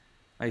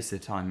most of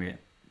the time are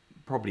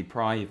probably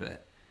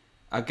private,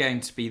 are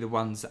going to be the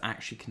ones that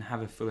actually can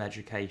have a full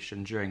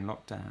education during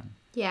lockdown.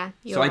 Yeah,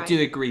 you're right. I do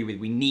agree with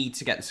we need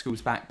to get the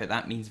schools back, but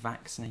that means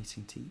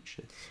vaccinating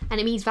teachers. And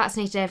it means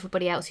vaccinating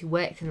everybody else who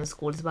works in the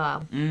school as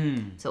well.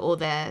 So all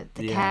the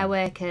care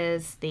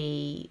workers,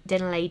 the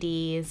dinner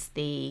ladies,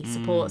 the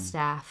support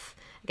staff.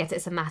 I guess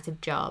it's a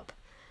massive job.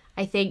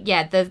 I think,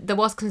 there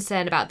was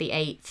concern about the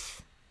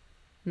 8th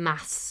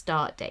mass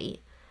start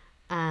date.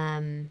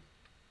 But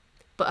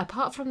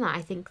apart from that,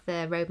 I think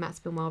the roadmap's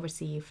been well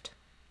received.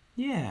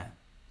 Yeah.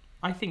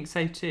 I think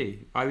so too.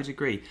 I would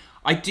agree.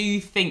 I do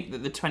think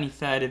that the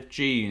 23rd of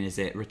June, is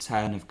it?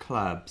 Return of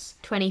clubs.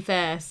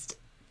 21st.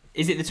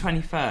 Is it the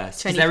 21st?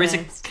 Because there is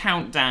a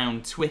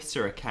countdown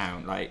Twitter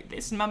account, like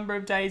this number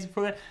of days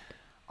before that.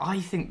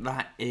 I think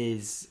that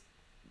is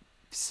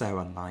so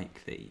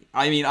unlikely.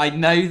 I mean, I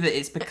know that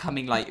it's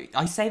becoming like...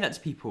 I say that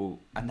to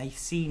people and they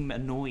seem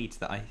annoyed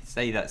that I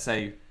say that,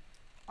 so...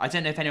 I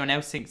don't know if anyone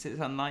else thinks it's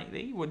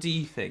unlikely. What do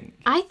you think?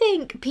 I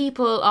think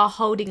people are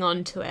holding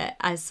on to it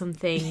as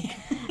something,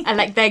 and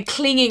like they're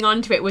clinging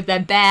onto it with their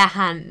bare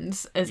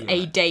hands as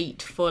a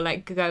date for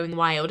like going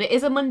wild. It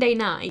is a Monday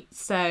night,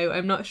 so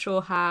I'm not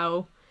sure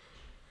how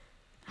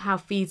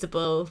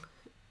feasible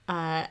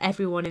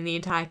everyone in the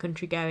entire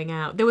country going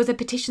out. There was a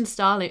petition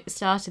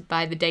started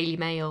by the Daily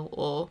Mail,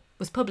 or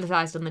was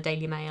publicised on the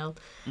Daily Mail,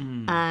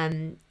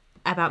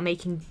 about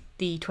making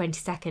the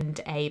 22nd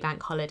a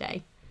bank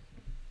holiday.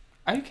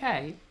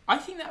 Okay, I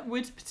think that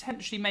would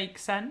potentially make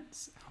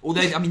sense.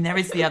 Although, I mean, there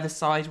is the other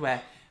side where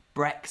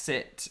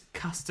Brexit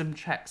custom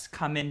checks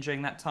come in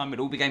during that time. We'll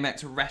all be going back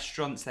to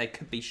restaurants. There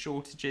could be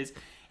shortages.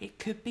 It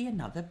could be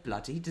another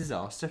bloody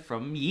disaster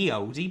from ye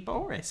olde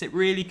Boris. It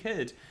really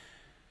could.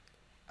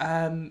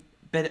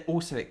 But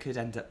also it could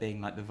end up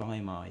being like the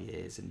Weimar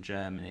years in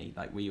Germany.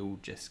 Like, we all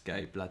just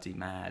go bloody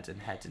mad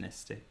and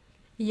hedonistic.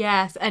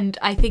 Yes, and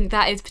I think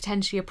that is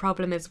potentially a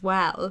problem as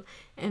well.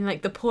 And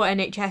like the poor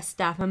NHS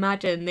staff,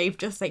 imagine they've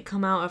just like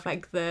come out of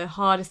like the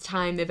hardest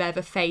time they've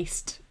ever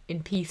faced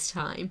in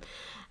peacetime,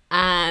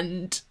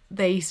 and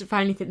they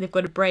finally think they've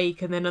got a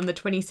break, and then on the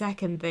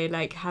 22nd they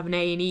like have an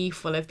A&E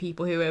full of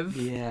people who have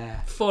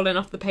fallen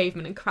off the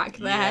pavement and cracked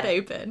their head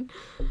open,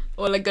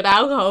 or like got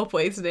alcohol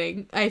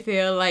poisoning. I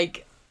feel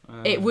like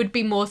it would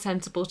be more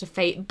sensible to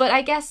face, but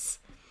I guess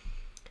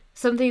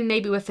something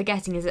maybe we're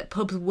forgetting is that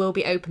pubs will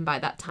be open by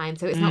that time.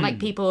 So it's not like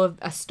people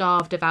are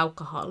starved of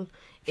alcohol.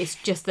 It's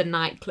just the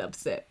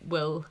nightclubs that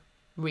will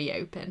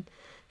reopen.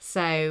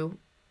 So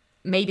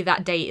maybe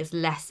that date is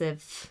less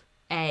of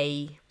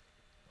a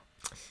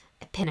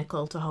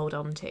pinnacle to hold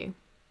on to.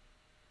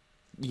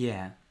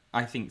 Yeah,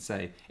 I think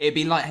so. It'd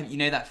be like,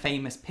 that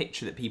famous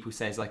picture that people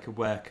say is like a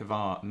work of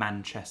art,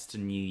 Manchester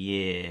New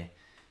Year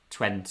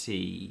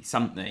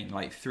 20-something,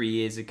 like 3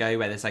 years ago,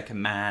 where there's like a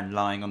man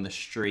lying on the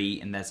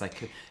street and there's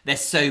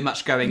so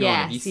much going on.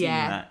 Have you seen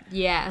that?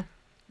 Yeah.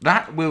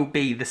 That will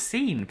be the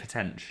scene,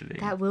 potentially.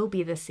 That will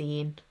be the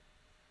scene.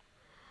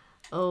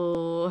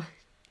 Oh.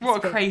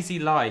 What a crazy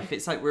life.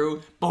 It's like we're all,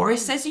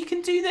 Boris says you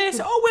can do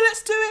this. Oh, well,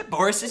 let's do it.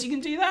 Boris says you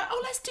can do that.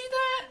 Oh, let's do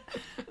that.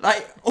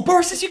 Like, oh,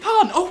 Boris says you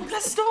can't. Oh,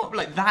 let's stop.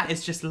 Like, that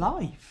is just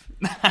life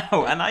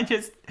now. And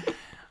it's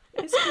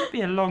going to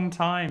be a long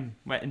time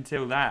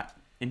until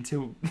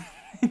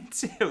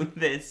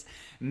this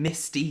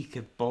mystique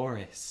of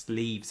Boris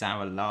leaves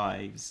our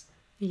lives.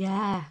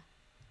 Yeah.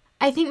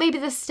 I think maybe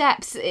the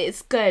steps,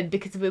 it's good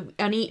because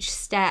on each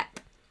step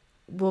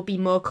we'll be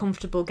more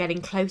comfortable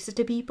getting closer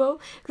to people.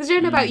 Because I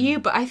don't know about you,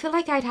 but I feel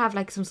like I'd have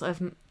like some sort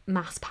of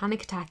mass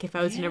panic attack if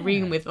I was in a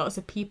room with lots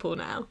of people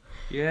now.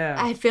 Yeah.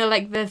 I feel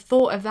like the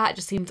thought of that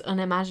just seems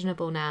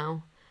unimaginable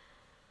now.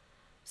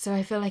 So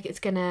I feel like it's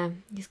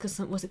because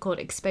what's it called?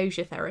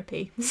 Exposure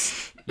therapy.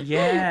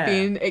 Yeah.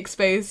 Being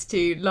exposed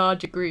to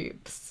larger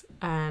groups.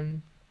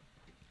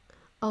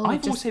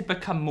 I've also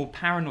become more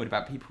paranoid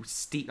about people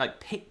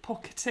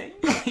pickpocketing.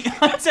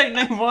 I don't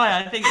know why.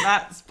 I think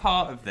that's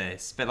part of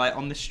this. But like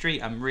on the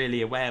street, I'm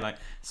really aware. Like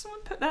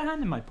someone put their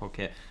hand in my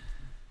pocket.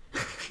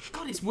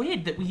 God, it's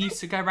weird that we used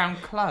to go around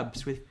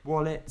clubs with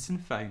wallets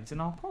and phones in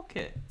our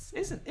pockets.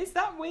 Is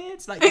that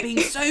weird? Like being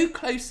so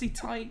closely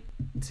tied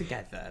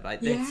together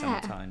like this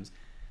sometimes.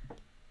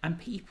 And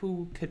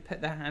people could put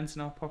their hands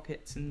in our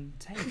pockets and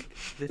take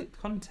the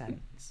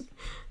contents.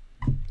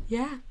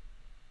 Yeah.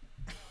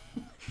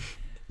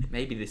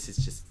 Maybe this is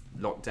just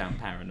lockdown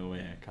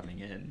paranoia coming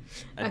in.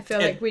 I feel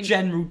like we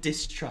general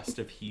distrust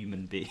of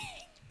human beings.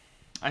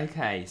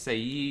 Okay, so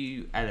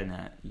you,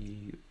 Eleanor,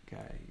 you go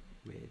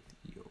with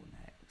your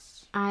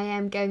next. I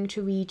am going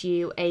to read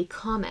you a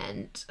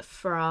comment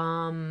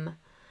from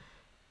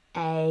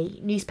a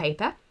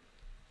newspaper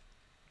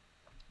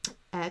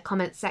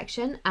comment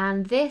section,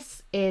 and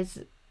this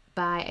is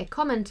by a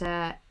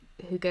commenter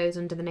who goes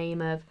under the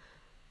name of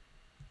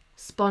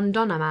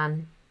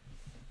Spondonaman.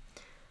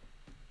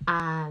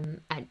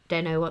 I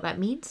don't know what that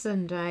means,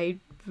 and I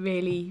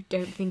really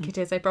don't think it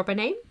is a proper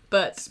name,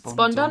 but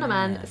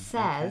Spondonaman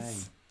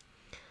says,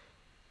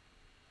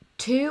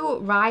 two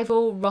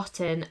rival,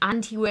 rotten,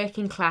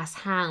 anti-working class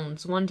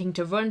hounds wanting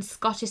to run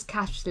Scottish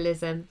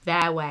capitalism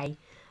their way.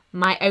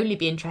 Might only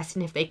be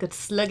interesting if they could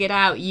slug it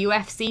out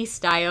UFC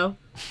style.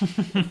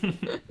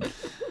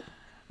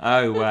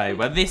 Oh, wow.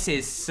 Well, this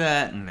is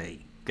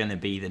certainly going to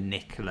be the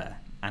Nicola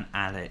and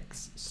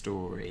Alex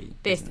story.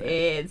 This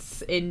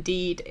is,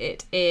 indeed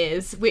it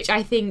is, which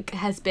I think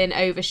has been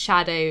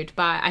overshadowed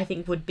by, I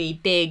think would be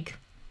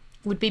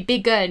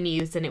bigger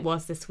news than it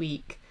was this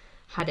week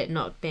had it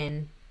not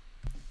been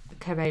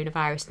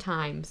coronavirus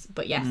times.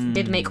 But yes, it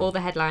did make all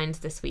the headlines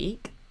this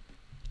week.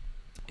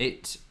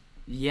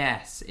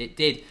 Yes, it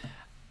did.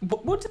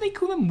 What do they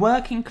call them?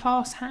 Working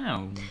class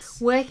hounds?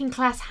 Working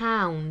class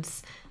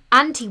hounds.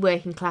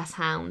 Anti-working class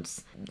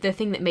hounds. The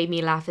thing that made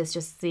me laugh is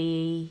just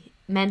the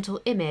mental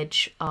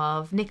image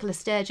of Nicola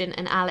Sturgeon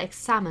and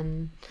Alex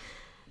Salmond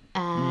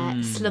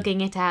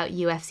slugging it out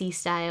UFC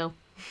style.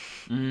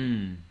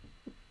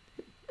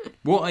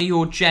 What are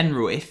your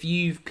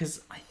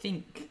because I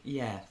think,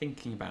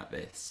 thinking about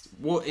this,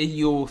 what are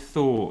your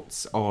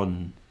thoughts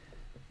on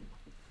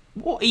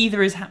what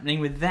either is happening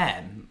with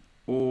them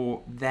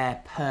or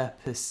their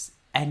purpose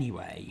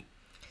anyway?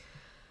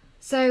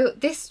 So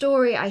this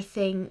story, I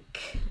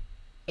think,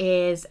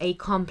 is a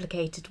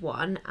complicated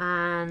one,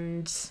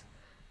 and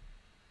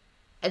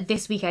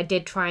this week I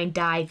did try and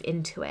dive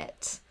into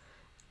it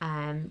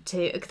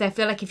because I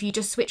feel like if you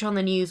just switch on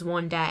the news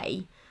one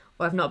day,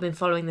 or I've not been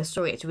following the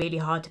story, it's really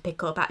hard to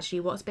pick up actually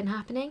what's been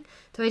happening.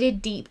 So I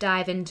did deep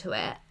dive into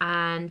it,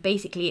 and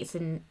basically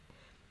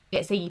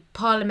it's a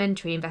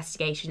parliamentary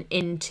investigation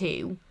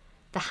into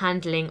the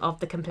handling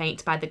of the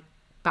complaints by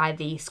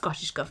the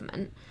Scottish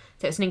government.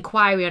 So it's an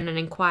inquiry on an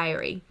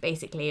inquiry,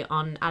 basically,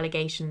 on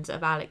allegations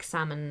of Alex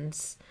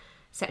Salmond's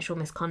sexual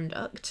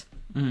misconduct,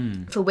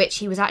 for which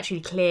he was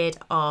actually cleared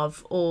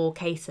of all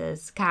cleared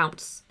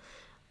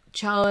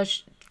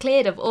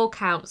of all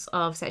counts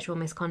of sexual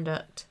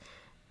misconduct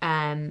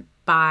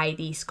by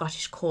the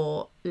Scottish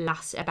court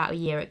about a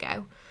year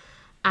ago.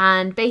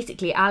 And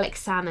basically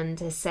Alex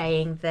Salmond is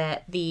saying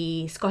that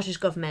the Scottish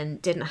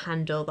government didn't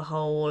handle the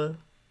whole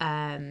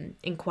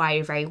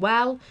inquiry very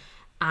well,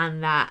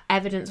 and that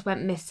evidence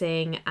went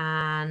missing,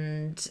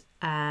 and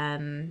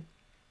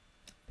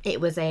it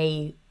was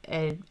a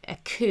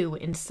coup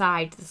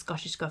inside the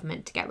Scottish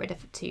government to get rid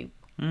of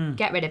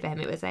him.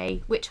 It was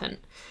a witch hunt.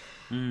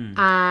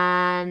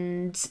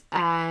 And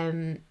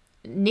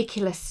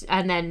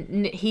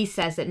he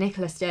says that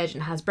Nicola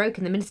Sturgeon has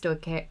broken the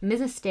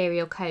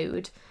ministerial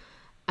code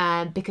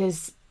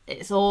because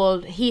it's all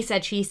he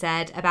said, she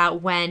said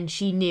about when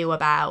she knew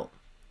about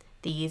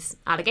these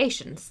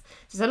allegations.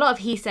 So there's a lot of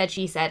he said,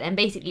 she said, and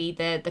basically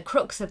the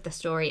crux of the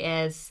story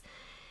is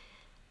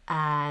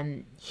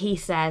he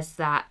says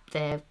that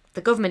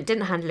the government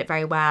didn't handle it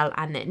very well,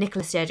 and that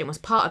Nicola Sturgeon was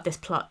part of this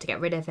plot to get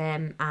rid of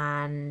him,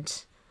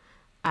 and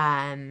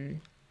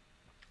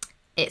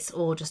it's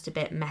all just a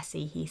bit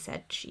messy, he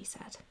said, she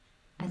said.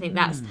 I think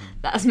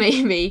that's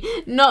maybe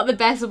not the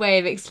best way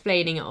of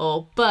explaining it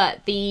all,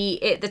 but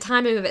the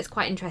timing of it's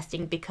quite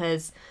interesting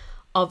because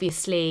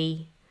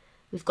obviously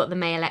we've got the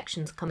May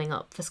elections coming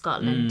up for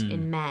Scotland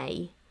in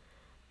May,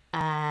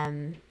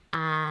 and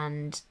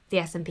the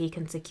SNP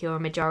can secure a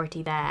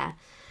majority there,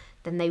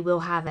 then they will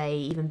have a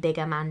even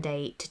bigger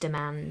mandate to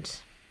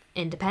demand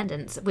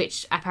independence,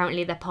 which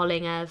apparently they're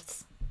polling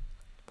as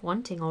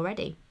wanting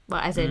already.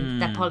 Well, as in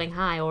they're polling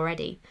high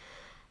already.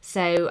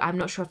 So I'm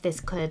not sure if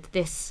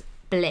this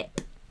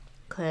blip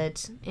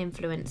could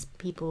influence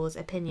people's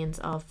opinions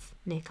of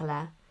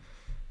Nicola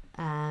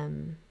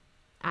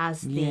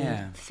as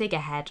the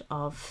figurehead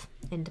of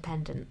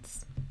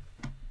independence.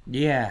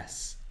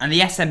 Yes. And the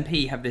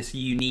SNP have this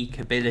unique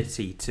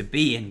ability to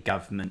be in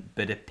government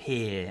but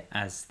appear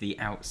as the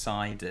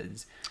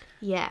outsiders.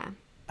 Yeah.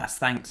 That's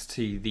thanks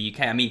to the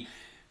UK. I mean,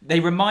 they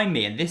remind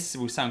me, and this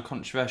will sound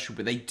controversial,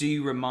 but they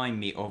do remind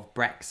me of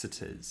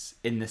Brexiters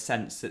in the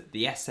sense that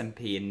the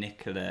SNP and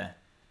Nicola,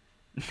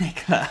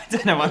 I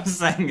don't know what I'm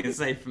saying, it's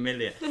so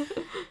familiar.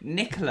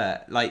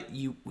 Nicola,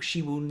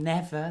 she will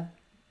never,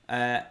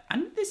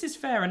 and this is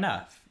fair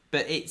enough,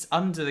 but it's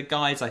under the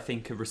guise, I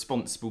think, of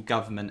responsible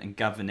government and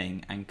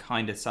governing, and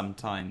kind of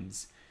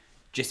sometimes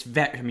just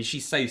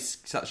she's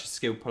such a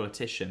skilled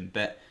politician,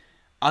 but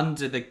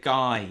under the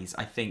guise,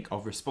 I think,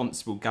 of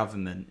responsible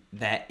government,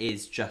 there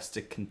is just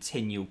a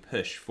continual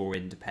push for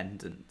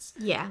independence.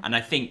 Yeah. And I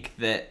think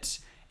that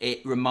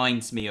it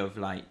reminds me of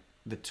like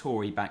the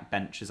Tory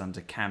backbenchers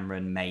under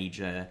Cameron,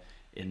 Major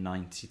in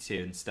 '92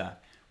 and stuff,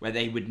 where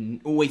they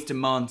would always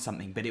demand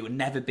something, but it would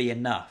never be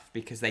enough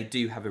because they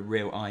do have a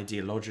real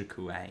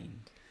ideological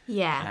aim.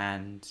 Yeah.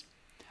 And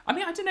I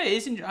mean, I don't know.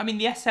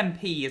 The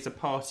SNP as a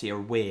party are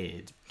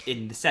weird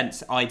in the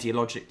sense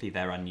ideologically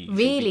they're unusual.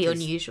 Really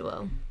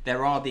unusual.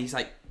 There are these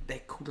they're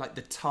called like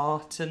the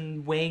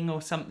Tartan Wing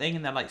or something,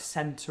 and they're like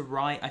centre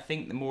right. I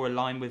think they're more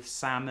aligned with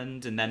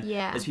Salmond, and then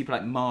there's people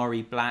like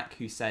Mari Black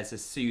who says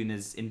as soon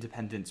as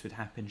independence would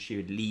happen, she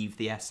would leave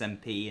the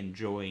SNP and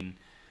join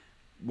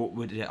what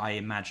would I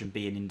imagine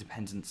be an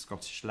independent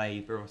Scottish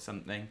Labour or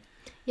something.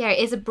 Yeah, it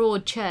is a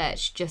broad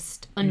church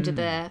just under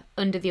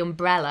the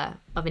umbrella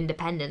of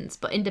independence,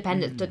 but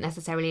independence doesn't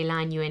necessarily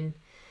align you in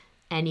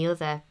any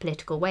other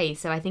political way.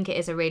 So I think it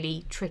is a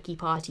really tricky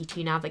party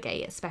to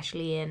navigate,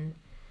 especially in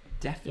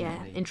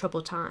in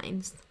troubled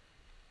times.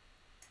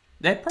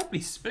 They'd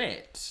probably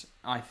split,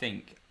 I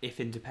think, if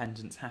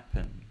independence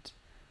happened.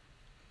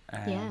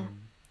 Yeah.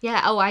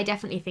 Oh, I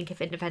definitely think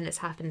if independence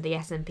happened, the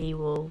SNP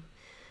will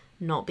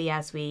not be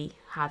as we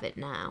have it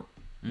now.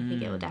 I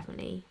think it will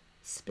definitely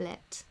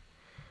split.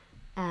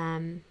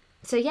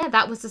 So yeah,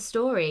 that was the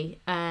story.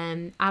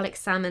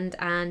 Alex Salmond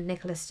and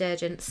Nicola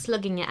Sturgeon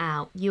slugging it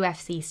out,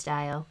 UFC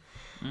style.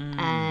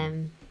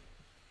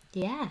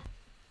 Yeah.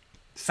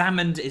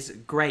 Salmond is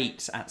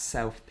great at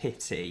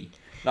self-pity.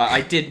 Like,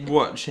 I did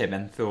watch him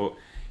and thought,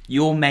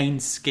 your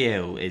main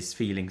skill is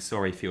feeling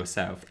sorry for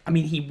yourself. I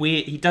mean,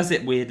 he does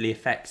it weirdly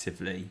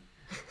effectively.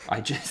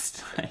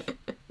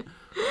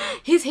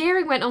 His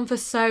hearing went on for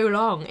so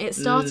long. It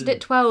started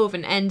at 12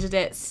 and ended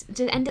at...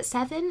 Did it end at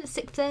 7?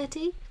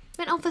 6:30? It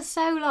went on for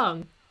so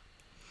long.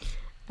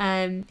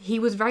 He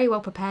was very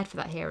well prepared for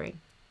that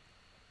hearing.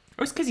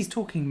 Oh, it's because he's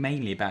talking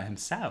mainly about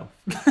himself.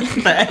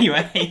 But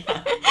anyway.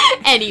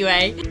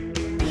 Anyway.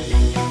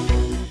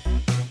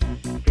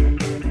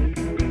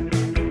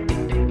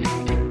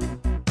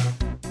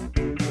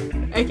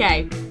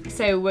 Okay,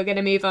 so we're going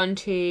to move on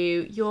to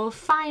your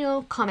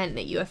final comment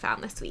that you have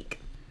found this week.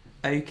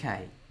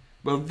 Okay.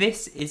 Well,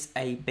 this is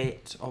a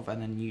bit of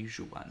an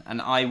unusual one, and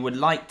I would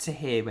like to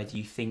hear whether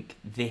you think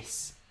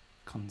this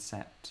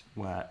concept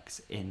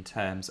works in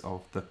terms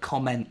of the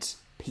comment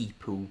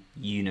people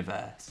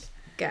universe.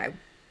 Go.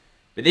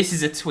 But this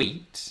is a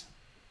tweet,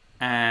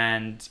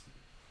 and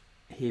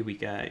here we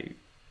go.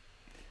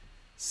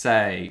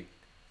 So,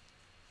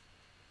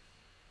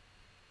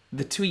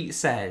 the tweet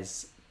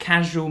says,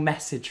 casual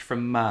message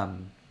from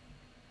mum,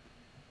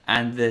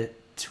 and the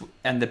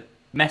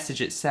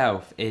message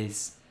itself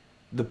is,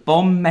 the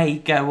bomb may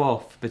go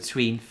off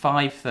between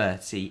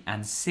 5:30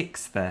 and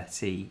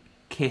 6:30.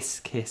 Kiss,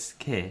 kiss,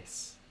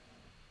 kiss.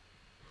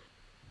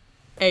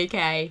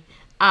 Okay.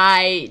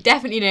 I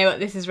definitely know what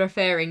this is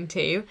referring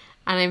to,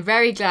 and I'm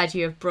very glad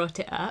you have brought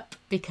it up,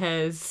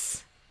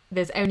 because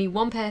there's only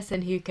one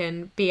person who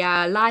can be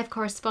our live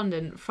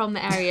correspondent from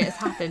the area it's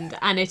happened,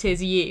 and it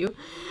is you.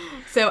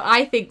 So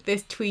I think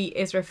this tweet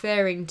is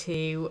referring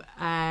to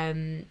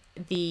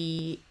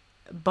the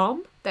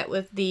bomb that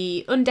was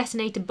the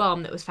undetonated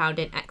bomb that was found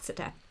in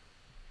Exeter.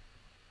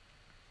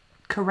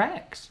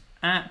 Correct.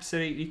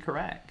 Absolutely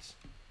correct.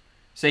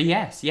 So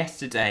yes,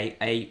 yesterday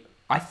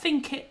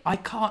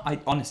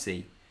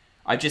honestly,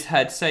 I've just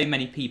heard so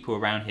many people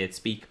around here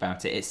speak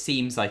about it. It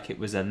seems like it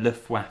was a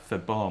Luftwaffe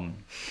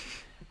bomb,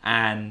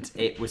 and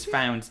it was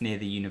found near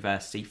the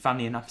university.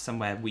 Funnily enough,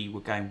 somewhere we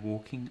were going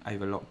walking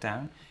over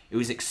lockdown. It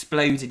was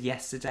exploded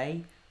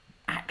yesterday.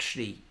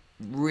 Actually,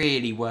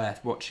 really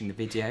worth watching the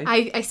video.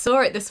 I saw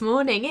it this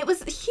morning. It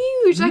was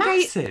huge.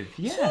 Massive,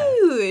 yeah.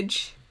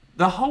 Huge.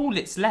 The hole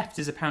it's left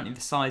is apparently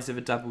the size of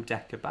a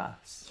double-decker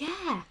bus.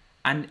 Yeah.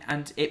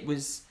 And it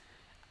was...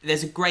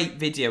 There's a great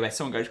video where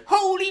someone goes,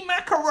 "Holy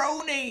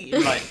macaroni!"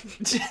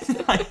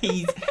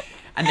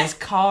 And there's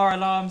car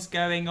alarms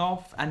going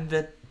off, and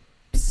the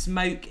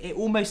smoke, it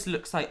almost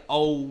looks like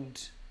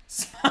old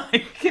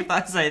smoke, if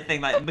that's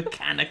anything, like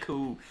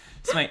mechanical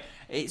smoke.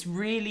 It's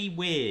really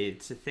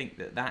weird to think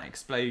that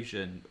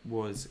explosion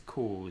was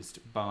caused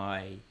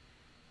by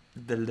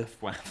the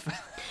Luftwaffe.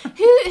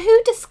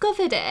 Who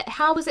discovered it?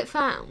 How was it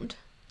found?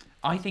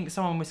 I think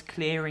someone was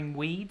clearing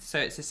weeds, so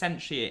it's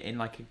essentially in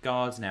like a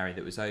garden area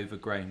that was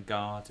overgrown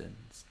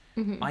gardens.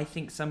 Mm-hmm. I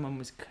think someone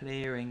was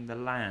clearing the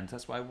land.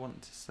 That's what I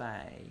want to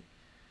say.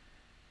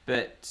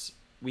 But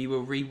we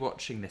were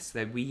rewatching this.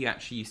 So we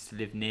actually used to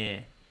live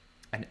near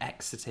an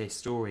Exeter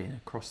historian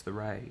across the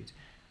road,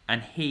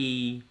 and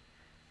he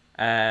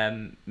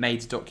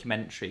made a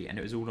documentary, and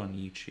it was all on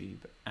YouTube,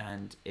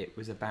 and it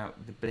was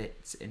about the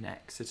Blitz in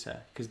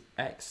Exeter, because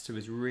Exeter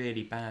was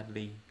really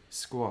badly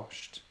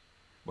squashed.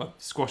 Well,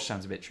 squash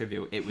sounds a bit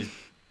trivial. It was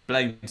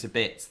blown to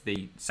bits.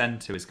 The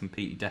centre was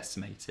completely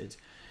decimated.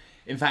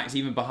 In fact,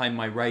 even behind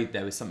my road,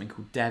 there was something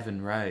called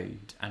Devon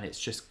Road, and it's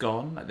just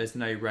gone. Like, there's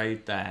no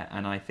road there,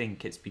 and I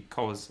think it's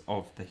because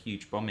of the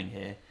huge bombing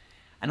here.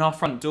 And our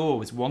front door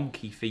was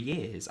wonky for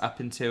years, up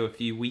until a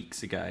few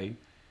weeks ago,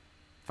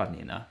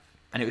 funnily enough.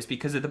 And it was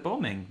because of the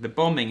bombing. The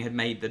bombing had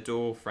made the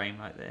door frame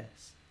like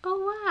this.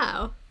 Oh,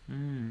 wow.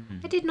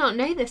 I did not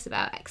know this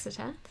about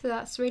Exeter, so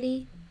it's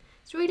really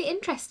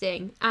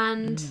interesting.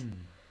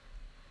 And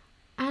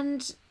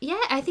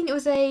yeah, I think it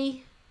was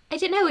a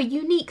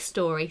unique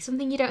story,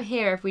 something you don't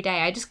hear every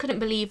day. I just couldn't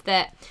believe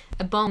that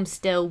a bomb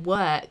still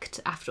worked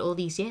after all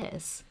these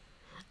years.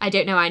 I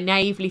don't know, I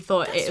naively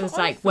thought it was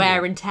like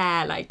wear and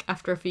tear, like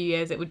after a few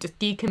years it would just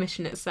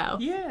decommission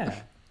itself.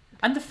 Yeah.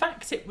 And the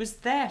fact it was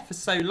there for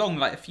so long,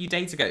 like a few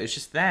days ago, it was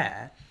just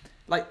there.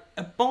 Like,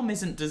 a bomb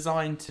isn't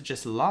designed to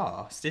just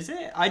last, is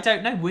it? I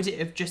don't know. Would it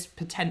have just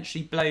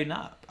potentially blown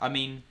up? I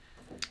mean...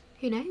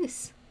 Who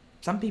knows?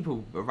 Some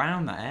people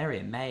around that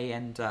area may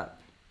end up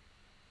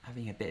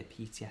having a bit of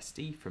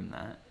PTSD from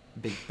that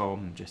big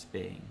bomb just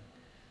being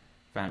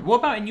found. What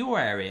about in your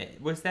area?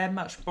 Was there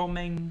much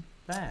bombing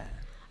there?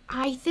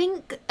 I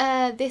think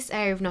this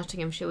area of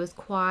Nottinghamshire was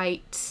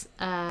quite...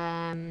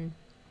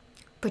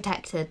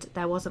 protected.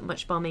 There wasn't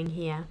much bombing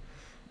here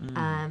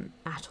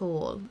at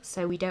all,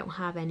 so we don't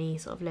have any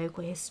sort of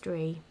local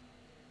history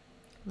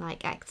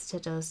like Exeter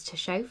does to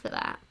show for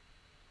that.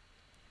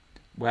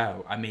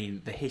 Well, I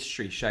mean, the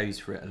history shows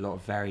for it a lot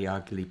of very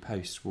ugly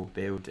post-war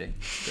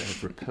buildings that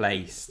have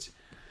replaced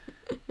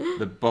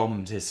the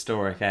bombed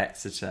historic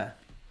Exeter,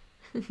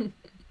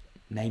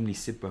 namely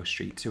Sidwell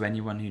Street. To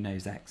anyone who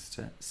knows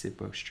Exeter,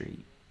 Sidwell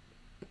Street,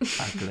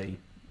 ugly.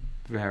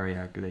 Very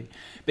ugly.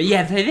 But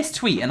yeah, this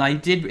tweet, and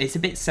it's a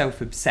bit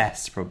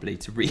self-obsessed probably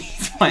to read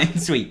my own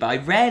tweet, but I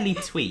rarely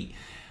tweet.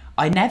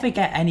 I never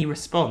get any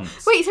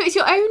response. Wait, so it's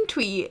your own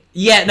tweet?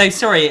 Yeah, no,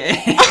 sorry.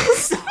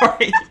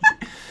 Sorry.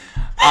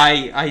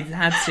 I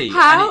had to.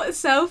 How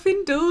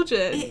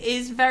self-indulgent. It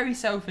is very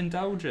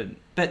self-indulgent.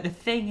 But the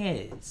thing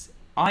is,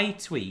 I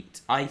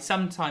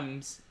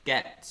sometimes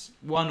get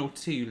 1 or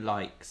 2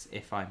 likes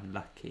if I'm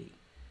lucky.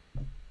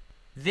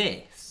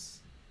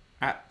 This,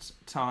 at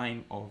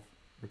time of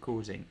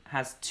recording,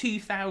 has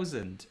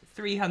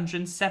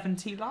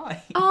 2,370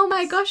 likes. Oh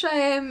my gosh, I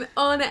am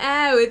on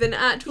air with an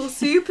actual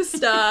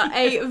superstar,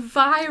 a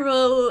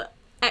viral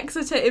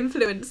Exeter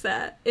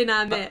influencer in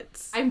our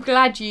midst. I'm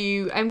glad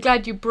you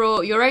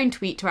brought your own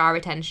tweet to our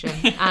attention,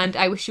 and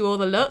I wish you all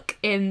the luck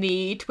in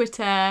the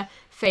Twitter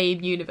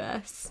fame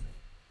universe.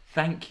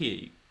 Thank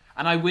you.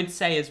 And I would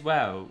say as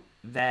well,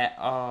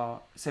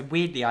 so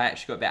weirdly I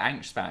actually got a bit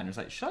anxious about it, and I was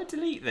like, should I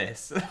delete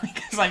this?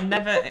 Because I've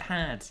never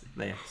had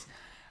this.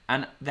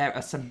 And there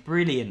are some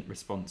brilliant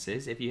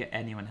responses. If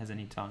anyone has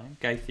any time,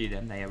 go through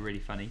them. They are really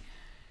funny.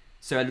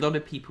 So a lot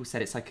of people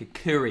said it's like a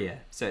courier.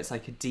 So it's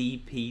like a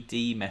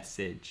DPD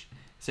message.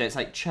 So it's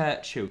like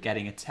Churchill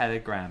getting a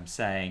telegram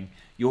saying,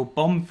 your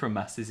bomb from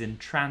us is in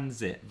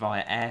transit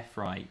via air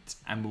freight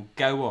and will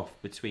go off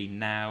between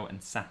now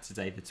and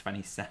Saturday the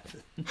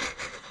 27th.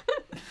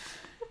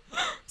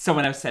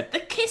 Someone else said,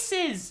 the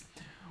kisses!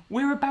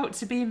 We're about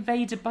to be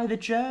invaded by the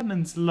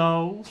Germans,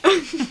 lol.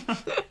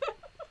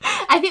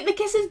 I think the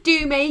kisses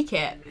do make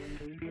it.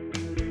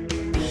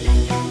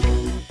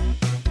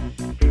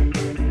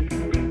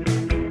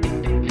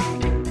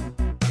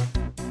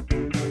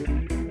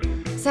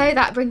 So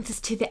that brings us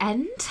to the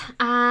end,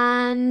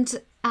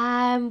 and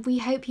we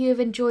hope you have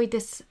enjoyed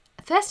this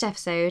first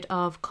episode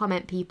of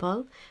Comment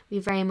People. We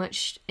very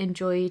much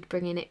enjoyed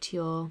bringing it to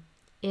your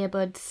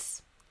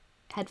earbuds,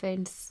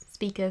 headphones,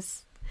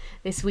 speakers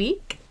this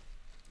week.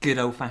 Good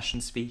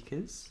old-fashioned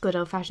speakers. Good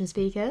old-fashioned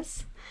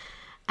speakers.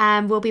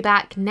 We'll be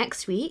back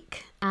next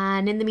week,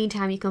 and in the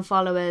meantime you can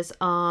follow us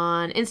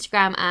on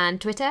Instagram and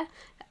Twitter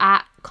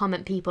at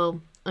commentpeople_,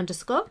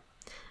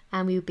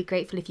 and we would be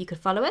grateful if you could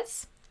follow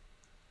us.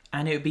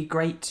 And it would be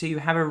great to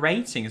have a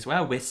rating as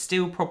well. We're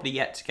still probably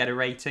yet to get a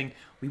rating.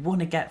 We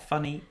want to get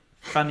funny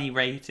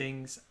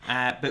ratings,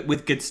 but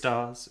with good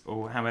stars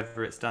or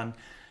however it's done.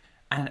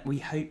 And we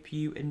hope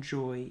you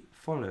enjoy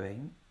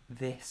following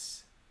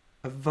this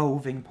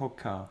evolving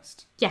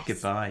podcast. Yes.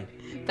 Goodbye.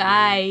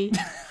 Bye.